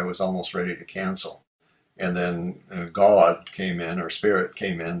enough. I was almost ready to cancel. And then God came in, or Spirit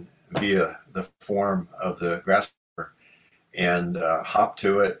came in via the form of the grasshopper and hopped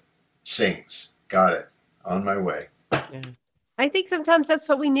to it, sings, got it, on my way. Yeah. I think sometimes that's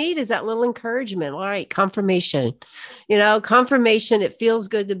what we need, is that little encouragement. All right, confirmation, confirmation. It feels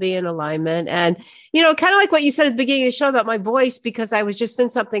good to be in alignment. And, kind of like what you said at the beginning of the show about my voice, because I was just in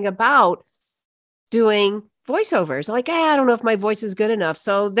something about doing voiceovers. Like, I don't know if my voice is good enough.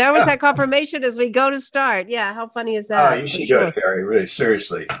 So there was that confirmation as we go to start. Yeah. How funny is that? You should do it, Carrie. Really,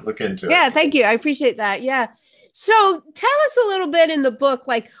 seriously, look into it. Yeah. Thank you. I appreciate that. Yeah. So tell us a little bit in the book,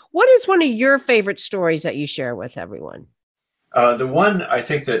 like, what is one of your favorite stories that you share with everyone? The one I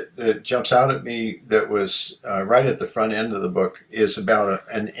think that jumps out at me that was right at the front end of the book is about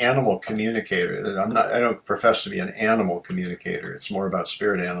an animal communicator. That I don't profess to be an animal communicator. It's more about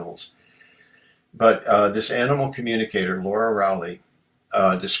spirit animals. But this animal communicator, Laura Rowley,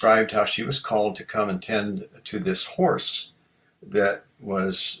 described how she was called to come and tend to this horse that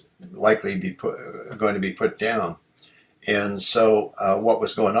was likely going to be put down. And so what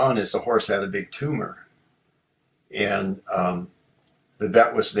was going on is the horse had a big tumor. And the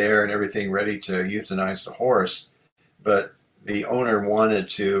vet was there and everything ready to euthanize the horse, but the owner wanted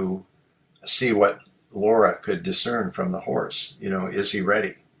to see what Laura could discern from the horse. Is he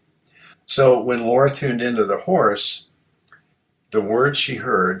ready? So when Laura tuned into the horse, the words she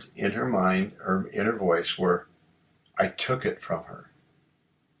heard in her mind or in her voice were, "I took it from her."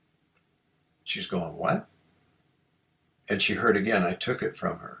 She's going, "What?" And she heard again, "I took it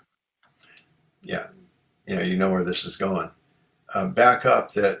from her." Yeah. You know where this is going. Back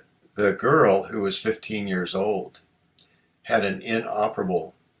up that the girl who was 15 years old had an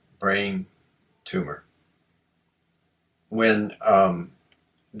inoperable brain tumor. When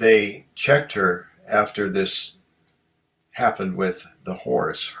they checked her after this happened with the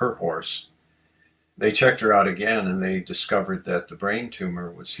horse, her horse, they checked her out again and they discovered that the brain tumor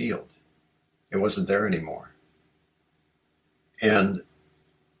was healed. It wasn't there anymore. And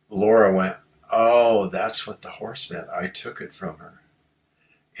Laura went, "Oh, that's what the horse meant. I took it from her."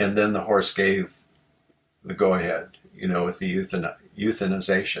 And then the horse gave the go-ahead, with the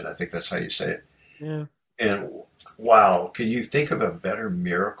euthanization. I think that's how you say it. Yeah. And wow, can you think of a better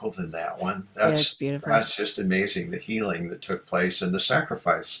miracle than that one? That's beautiful. That's just amazing, the healing that took place and the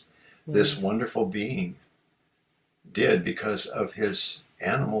sacrifice this wonderful being did because of his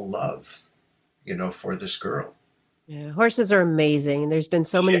animal love, for this girl. Yeah, horses are amazing. And there's been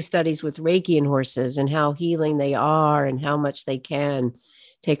so many studies with Reiki and horses and how healing they are and how much they can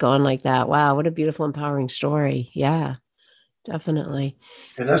take on like that. Wow, what a beautiful, empowering story. Yeah, definitely.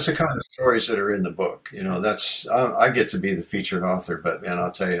 And that's the kind of stories that are in the book. That's I get to be the featured author, but man,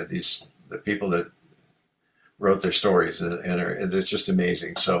 I'll tell you, the people that wrote their stories, and it's just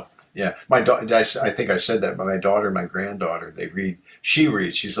amazing. So yeah, my daughter, I think I said that, but my daughter, my granddaughter, they read. She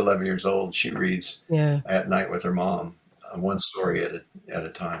reads. She's 11 years old. She reads at night with her mom, one story at a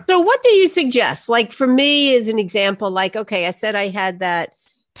time. So what do you suggest? Like for me, as an example, like, okay, I said I had that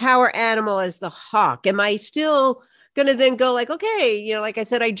power animal as the hawk. Am I still going to then go like, okay, like I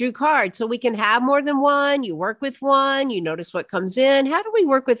said, I drew cards. So we can have more than one. You work with one. You notice what comes in. How do we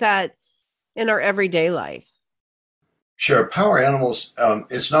work with that in our everyday life? Sure. Power animals,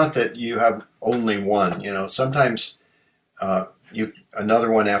 it's not that you have only one. Sometimes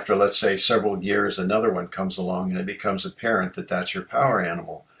another one after, let's say, several years, another one comes along and it becomes apparent that that's your power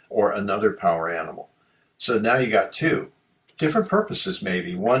animal or another power animal. So now you got two different purposes.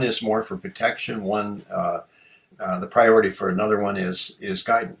 Maybe one is more for protection. One, the priority for another one is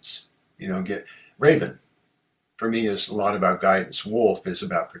guidance. Raven for me is a lot about guidance. Wolf is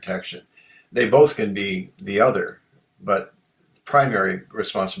about protection. They both can be the other, but primary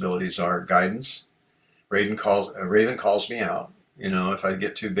responsibilities are guidance. Raven calls me out. If I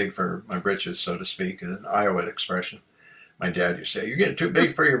get too big for my britches, so to speak, an Iowa expression. My dad used to say, "You're getting too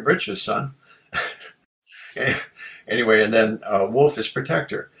big for your britches, son." Anyway, and then Wolf is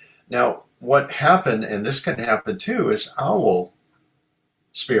protector. Now, what happened, and this can happen too, is Owl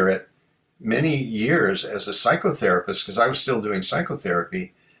spirit, many years as a psychotherapist, because I was still doing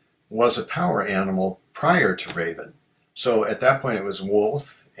psychotherapy, was a power animal prior to Raven. So at that point, it was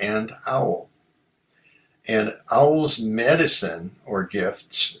Wolf and Owl. And Owl's medicine or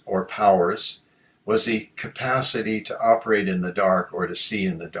gifts or powers was the capacity to operate in the dark or to see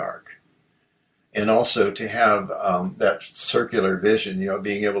in the dark. And also to have that circular vision,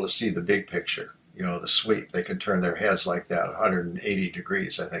 being able to see the big picture, the sweep. They can turn their heads like that, 180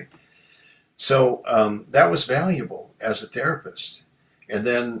 degrees, I think. So that was valuable as a therapist. And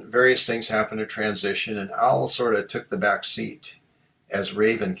then various things happened to transition, and Owl sort of took the back seat as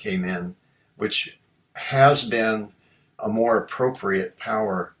Raven came in, which has been a more appropriate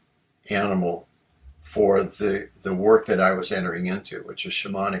power animal for the work that I was entering into, which is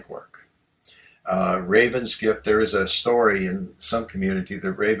shamanic work. Raven's gift, there is a story in some community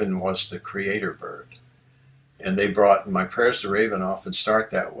that Raven was the creator bird. And they brought, my prayers to Raven often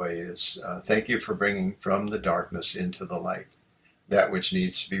start that way, is thank you for bringing from the darkness into the light that which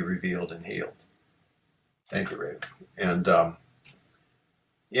needs to be revealed and healed. Thank you, Raven. And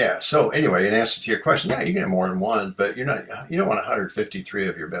yeah, so anyway, in answer to your question, yeah, you can have more than one, but you don't want 153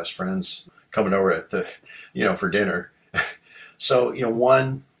 of your best friends coming over at the, for dinner. So,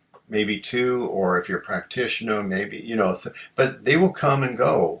 one, maybe two, or if you're a practitioner, maybe, but they will come and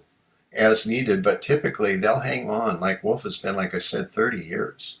go as needed, but typically they'll hang on. Like Wolf has been, like I said, 30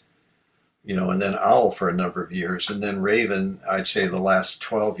 years, and then Owl for a number of years. And then Raven, I'd say the last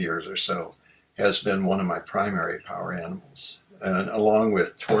 12 years or so, has been one of my primary power animals, and along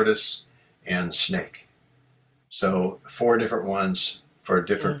with tortoise and snake. So 4 different ones for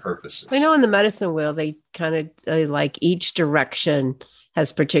different purposes. I know in the medicine wheel, they kind of like each direction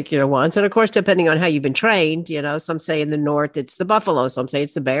has particular ones. And of course, depending on how you've been trained, some say in the north, it's the buffalo, some say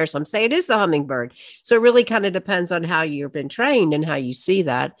it's the bear, some say it is the hummingbird. So it really kind of depends on how you've been trained and how you see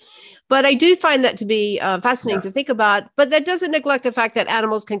that. But I do find that to be fascinating to think about, but that doesn't neglect the fact that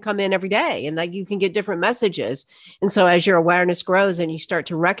animals can come in every day and that you can get different messages. And so as your awareness grows and you start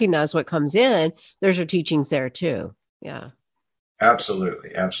to recognize what comes in, there's your teachings there too. Yeah.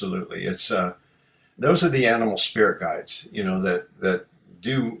 Absolutely. Absolutely. It's, those are the animal spirit guides, that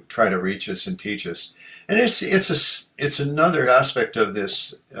do try to reach us and teach us. And it's another aspect of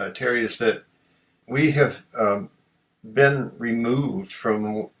this, Terry, is that we have been removed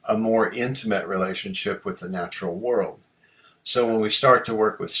from a more intimate relationship with the natural world. So when we start to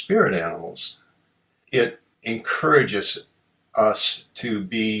work with spirit animals, it encourages us to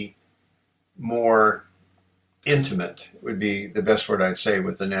be more intimate, would be the best word I'd say,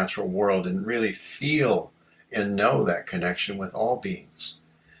 with the natural world, and really feel and know that connection with all beings.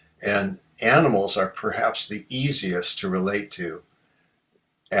 And animals are perhaps the easiest to relate to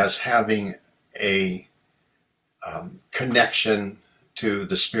as having a connection to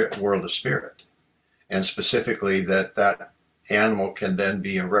the spirit world of spirit, and specifically that animal can then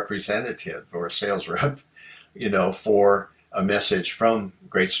be a representative or a sales rep, for a message from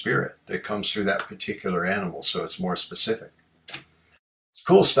Great Spirit that comes through that particular animal. So it's more specific.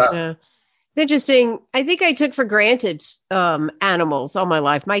 Cool stuff. Yeah. Interesting. I think I took for granted animals all my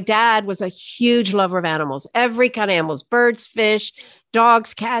life. My dad was a huge lover of animals, every kind of animals, birds, fish,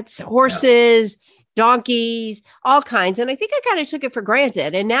 dogs, cats, horses, donkeys, all kinds. And I think I kind of took it for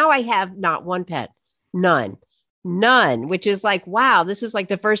granted. And now I have not one pet, none, which is like, wow, this is like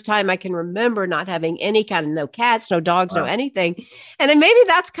the first time I can remember not having any kind of, no cats, no dogs, no anything. And then maybe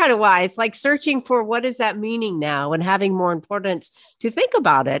that's kind of why it's like searching for what is that meaning now and having more importance to think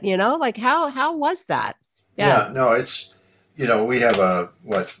about it, like how was that? Yeah, no, it's, we have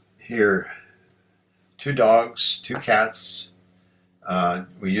here, 2 dogs, 2 cats.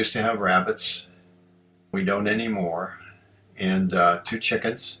 We used to have rabbits. We don't anymore. And 2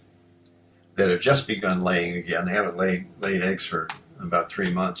 chickens that have just begun laying again. They haven't laid eggs for about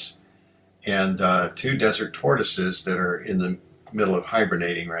 3 months. And 2 desert tortoises that are in the middle of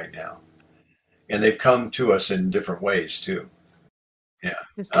hibernating right now. And they've come to us in different ways too. Yeah.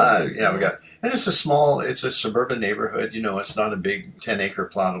 We got, and it's a suburban neighborhood, it's not a big 10-acre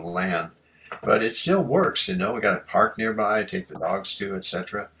plot of land, but it still works, we got a park nearby, take the dogs to,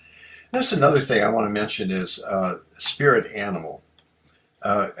 etc. That's another thing I want to mention is spirit animal.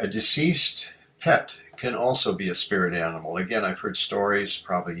 A deceased pet can also be a spirit animal. Again, I've heard stories,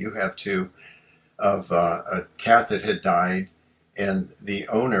 probably you have too, of a cat that had died, and the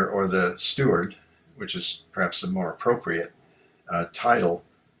owner or the steward, which is perhaps the more appropriate title,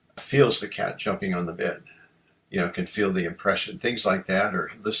 feels the cat jumping on the bed. Can feel the impression, things like that, or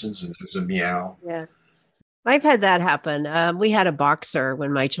listens and there's a meow. Yeah. I've had that happen. We had a boxer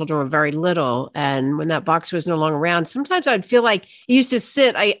when my children were very little, and when that boxer was no longer around, sometimes I'd feel like he used to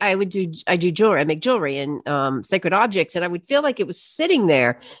sit. I do jewelry. I make jewelry and sacred objects, and I would feel like it was sitting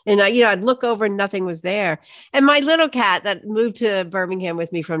there. And I'd look over and nothing was there. And my little cat that moved to Birmingham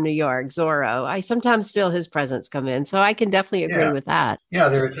with me from New York, Zorro, I sometimes feel his presence come in. So I can definitely agree with that. Yeah,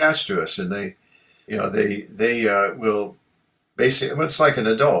 they're attached to us, and they will. Basically, it's like an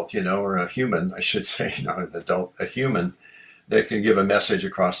adult, or a human, I should say, not an adult, a human that can give a message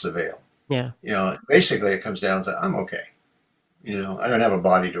across the veil. Yeah. Basically it comes down to, I'm okay. I don't have a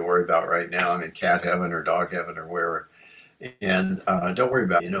body to worry about right now. I'm in cat heaven or dog heaven or wherever. And don't worry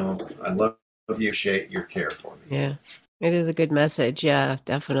about it. I love you, your care for me. Yeah. It is a good message. Yeah,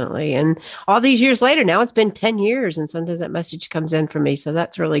 definitely. And all these years later, now it's been 10 years and sometimes that message comes in for me. So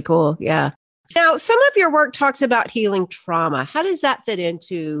that's really cool. Yeah. Now, some of your work talks about healing trauma. How does that fit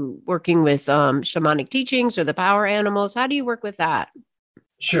into working with shamanic teachings or the power animals? How do you work with that?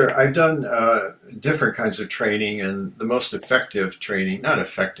 Sure. I've done different kinds of training, and the most effective training, not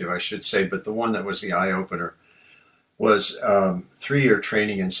effective, I should say, but the one that was the eye-opener was 3-year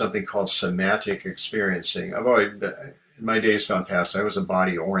training in something called somatic experiencing. I've always, in my days gone past, I was a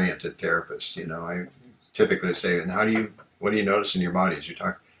body-oriented therapist. I typically say, and what do you notice in your body as you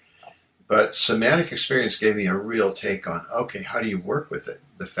talk? But somatic experience gave me a real take on, okay, how do you work with it?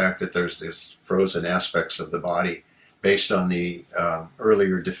 The fact that there's these frozen aspects of the body based on the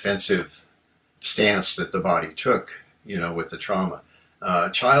earlier defensive stance that the body took, with the trauma.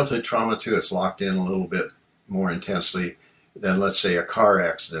 Childhood trauma, too, it's locked in a little bit more intensely than, let's say, a car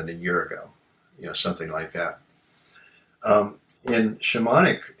accident a year ago, something like that. In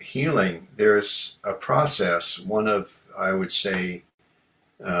shamanic healing, there's a process, one of, I would say,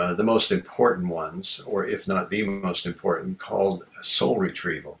 the most important ones, or if not the most important, called soul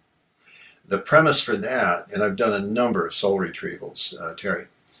retrieval. The premise for that, and I've done a number of soul retrievals, Terry,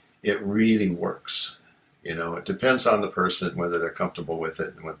 it really works. It depends on the person, whether they're comfortable with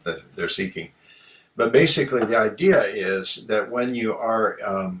it and what they're seeking. But basically, the idea is that when you are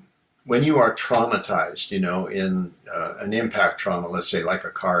traumatized, in an impact trauma, let's say like a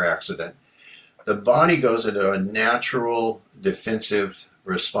car accident, the body goes into a natural defensive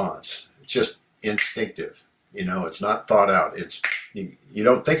response. It's just instinctive. It's not thought out. You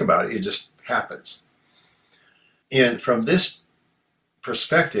don't think about it. It just happens. And from this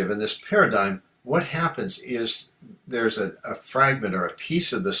perspective and this paradigm, what happens is there's a fragment or a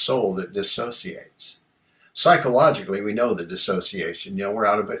piece of the soul that dissociates. Psychologically, we know the dissociation.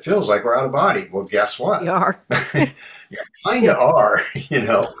 It feels like we're out of body. Well, guess what? You are. You kind of are.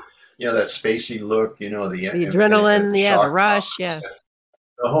 That spacey look. The adrenaline, the rush, the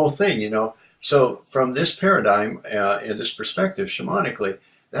whole thing. So from this paradigm and this perspective, shamanically,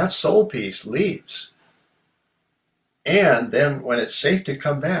 that soul piece leaves. And then when it's safe to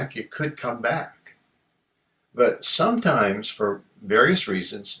come back, it could come back. But sometimes, for various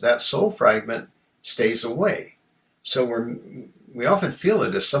reasons, that soul fragment stays away. So we often feel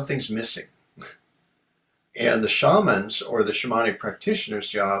it as something's missing. And the shaman's or the shamanic practitioner's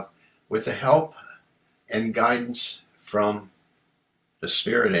job, with the help and guidance from the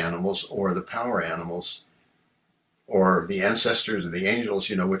spirit animals or the power animals or the ancestors or the angels,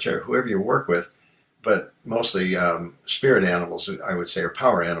 whoever you work with, but mostly spirit animals, I would say, or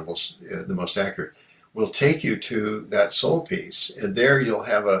power animals, the most accurate, will take you to that soul piece. And there you'll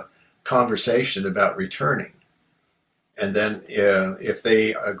have a conversation about returning. And then if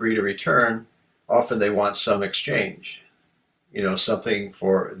they agree to return, often they want some exchange, something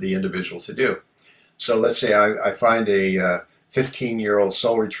for the individual to do. So let's say I find a 15-year-old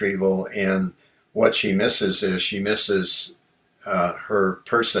soul retrieval, and what she misses is her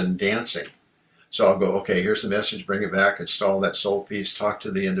person dancing. So I'll go, okay, here's the message, bring it back, install that soul piece, talk to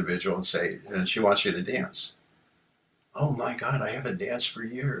the individual and say, and she wants you to dance. Oh my God, I haven't danced for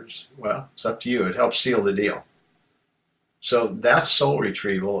years. Well, it's up to you. It helps seal the deal. So that's soul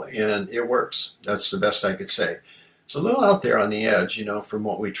retrieval, and it works. That's the best I could say. It's a little out there on the edge, from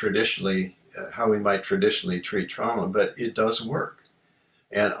what we traditionally, how we might traditionally treat trauma, but it does work.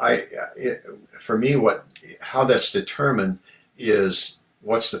 And for me, how that's determined is,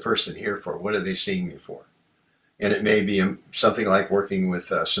 what's the person here for? What are they seeing me for? And it may be something like working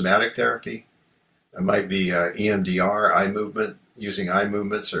with somatic therapy. It might be EMDR, eye movement, using eye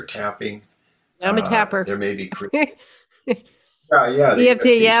movements or tapping. I'm a tapper. There may be... EFT,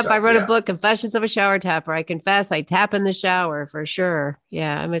 yep. I wrote a book, Confessions of a Shower Tapper. I confess, I tap in the shower for sure.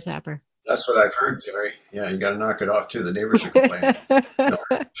 Yeah, I'm a tapper. That's what I've heard, Jerry. Yeah, you got to knock it off too. The neighbors are complaining. No,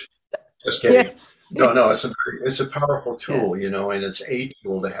 just kidding. Yeah. No, it's a powerful tool, and it's a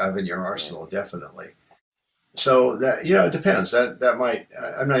tool to have in your arsenal, definitely. So that, it depends. That might,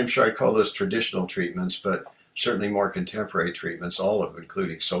 I'm not even sure I'd call those traditional treatments, but certainly more contemporary treatments, all of them,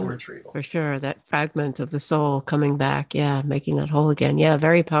 including soul retrieval. For sure, that fragment of the soul coming back, making that whole again. Yeah,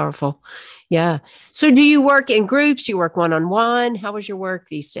 very powerful. Yeah. So do you work in groups? Do you work one-on-one? How is your work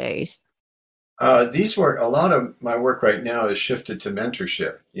these days? A lot of my work right now is shifted to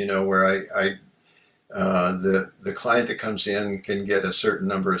mentorship, where the client that comes in can get a certain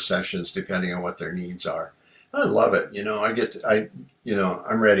number of sessions depending on what their needs are. I love it.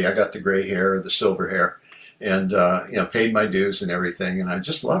 I'm ready. I got the gray hair, the silver hair, and paid my dues and everything, and I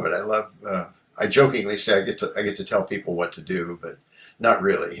just love it. I jokingly say I get to tell people what to do, but not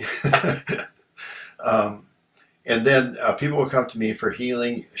really. And then people will come to me for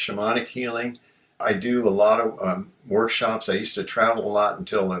healing, shamanic healing. I do a lot of workshops. I used to travel a lot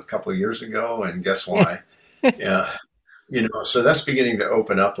until a couple of years ago, and guess why? So that's beginning to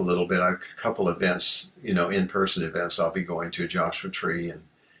open up a little bit. I have a couple events, in-person events I'll be going to, Joshua Tree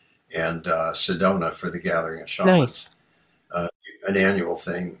and Sedona for the Gathering of Shamans. Nice. An annual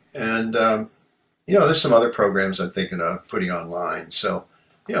thing. And There's some other programs I'm thinking of putting online. So,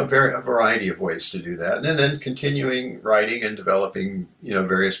 a variety of ways to do that. And then continuing writing and developing,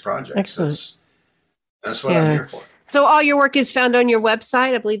 various projects. Excellent. That's what I'm here for. So all your work is found on your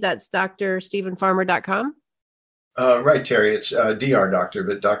website. I believe that's drstephenfarmer.com. Right, Terry. It's DR Doctor,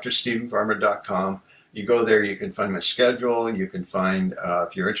 but drstephenfarmer.com. You go there, you can find my schedule. You can find,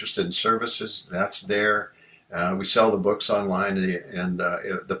 if you're interested in services, that's there. We sell the books online, and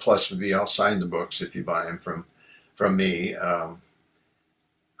the plus would be I'll sign the books if you buy them from me.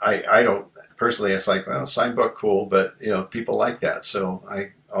 I don't personally. It's like, well, signed book, cool, but people like that, so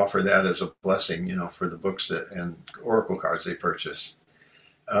I offer that as a blessing, for the books and oracle cards they purchase.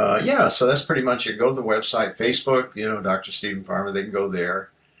 So that's pretty much it. Go to the website, Facebook, Dr. Stephen Farmer. They can go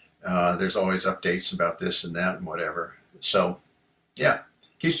there. There's always updates about this and that and whatever. So,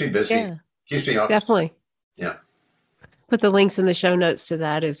 keeps me busy. Yeah, keeps me off. Definitely. Yeah. Put the links in the show notes to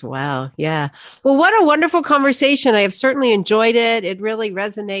that as well. Yeah. Well, what a wonderful conversation. I have certainly enjoyed it. It really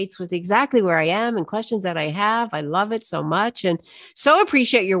resonates with exactly where I am and questions that I have. I love it so much and so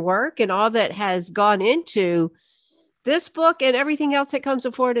appreciate your work and all that has gone into this book and everything else that comes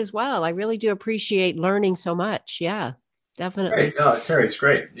before it as well. I really do appreciate learning so much. Yeah, definitely. Great. No, Terry, it's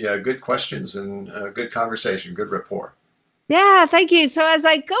great. Yeah, good questions and good conversation, good rapport. Yeah, thank you. So as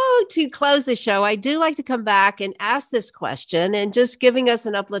I go to close the show, I do like to come back and ask this question and just giving us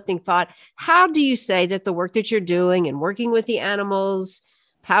an uplifting thought. How do you say that the work that you're doing and working with the animals,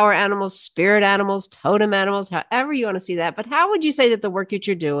 power animals, spirit animals, totem animals, however you want to see that, but how would you say that the work that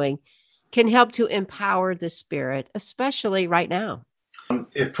you're doing can help to empower the spirit, especially right now?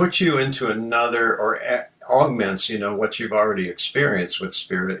 It puts you into another, or augments, what you've already experienced with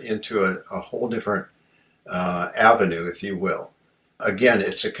spirit into a whole different avenue, if you will. Again,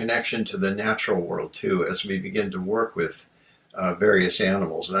 it's a connection to the natural world too, as we begin to work with various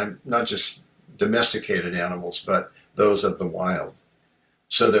animals, and I'm not just domesticated animals, but those of the wild,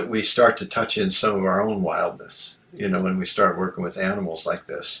 so that we start to touch in some of our own wildness, when we start working with animals like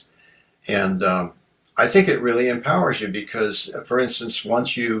this. And I think it really empowers you because, for instance,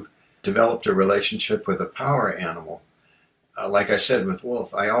 once you developed a relationship with a power animal, like I said with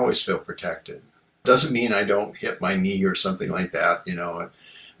Wolf, I always feel protected. Doesn't mean I don't hit my knee or something like that,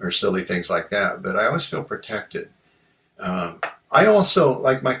 or silly things like that, but I always feel protected. I also,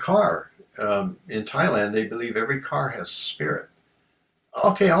 like my car, in Thailand, they believe every car has a spirit.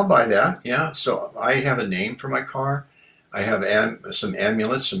 Okay, I'll buy that, yeah. So I have a name for my car. I have some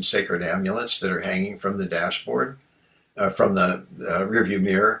amulets, some sacred amulets that are hanging from the dashboard, from the rearview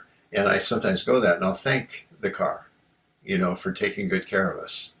mirror, and I sometimes go that, and I'll thank the car, for taking good care of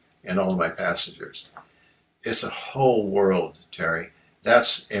us and all of my passengers. It's a whole world, Terry.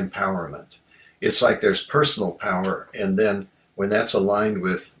 That's empowerment. It's like there's personal power, and then when that's aligned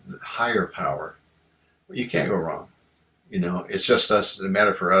with higher power, you can't go wrong. It's just us. The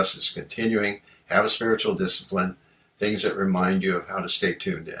matter for us is continuing, have a spiritual discipline, things that remind you of how to stay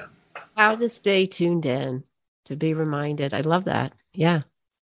tuned in. How to stay tuned in, to be reminded. I love that. Yeah.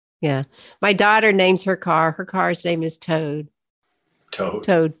 Yeah. My daughter names her car. Her car's name is Toad.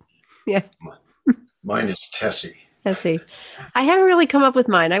 Toad. Yeah. Mine is Tessie. Tessie. I haven't really come up with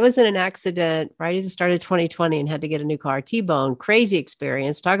mine. I was in an accident right at the start of 2020 and had to get a new car. T-bone. Crazy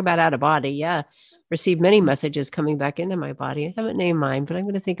experience. Talk about out of body. Yeah. Received many messages coming back into my body. I haven't named mine, but I'm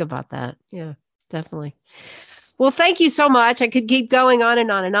going to think about that. Yeah, definitely. Well, thank you so much. I could keep going on and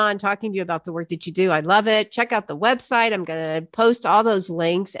on and on talking to you about the work that you do. I love it. Check out the website. I'm going to post all those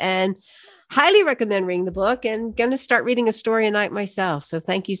links and highly recommend reading the book, and going to start reading a story a night myself. So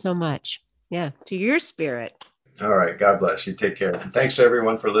thank you so much. Yeah. To your spirit. All right. God bless you. Take care. And thanks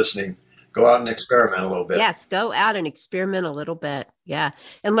everyone for listening. Go out and experiment a little bit. Yes. Go out and experiment a little bit. Yeah.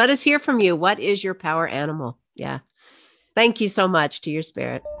 And let us hear from you. What is your power animal? Yeah. Thank you so much. To your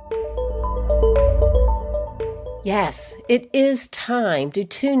spirit. Yes, it is time to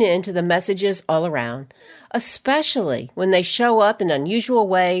tune in to the messages all around, especially when they show up in unusual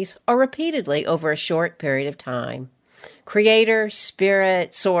ways or repeatedly over a short period of time. Creator,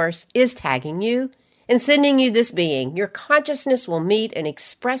 Spirit, Source is tagging you and sending you this being. Your consciousness will meet and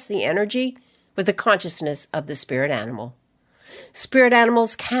express the energy with the consciousness of the spirit animal. Spirit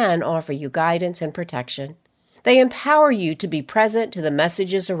animals can offer you guidance and protection. They empower you to be present to the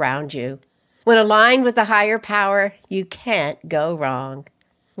messages around you. When aligned with the higher power, you can't go wrong.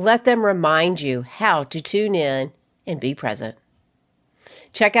 Let them remind you how to tune in and be present.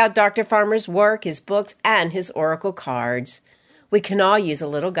 Check out Dr. Farmer's work, his books, and his oracle cards. We can all use a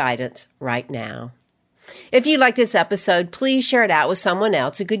little guidance right now. If you like this episode, please share it out with someone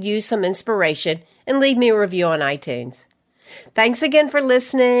else who could use some inspiration and leave me a review on iTunes. Thanks again for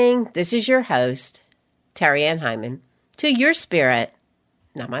listening. This is your host, Terry Ann Hyman. To your spirit,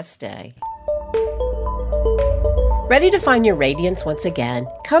 namaste. Ready to find your radiance once again?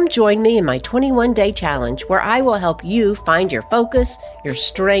 Come join me in my 21-day challenge where I will help you find your focus, your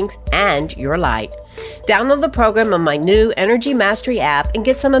strength, and your light. Download the program on my new Energy Mastery app and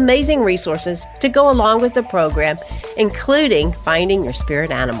get some amazing resources to go along with the program, including finding your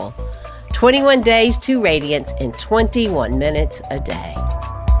spirit animal. 21 days to radiance in 21 minutes a day.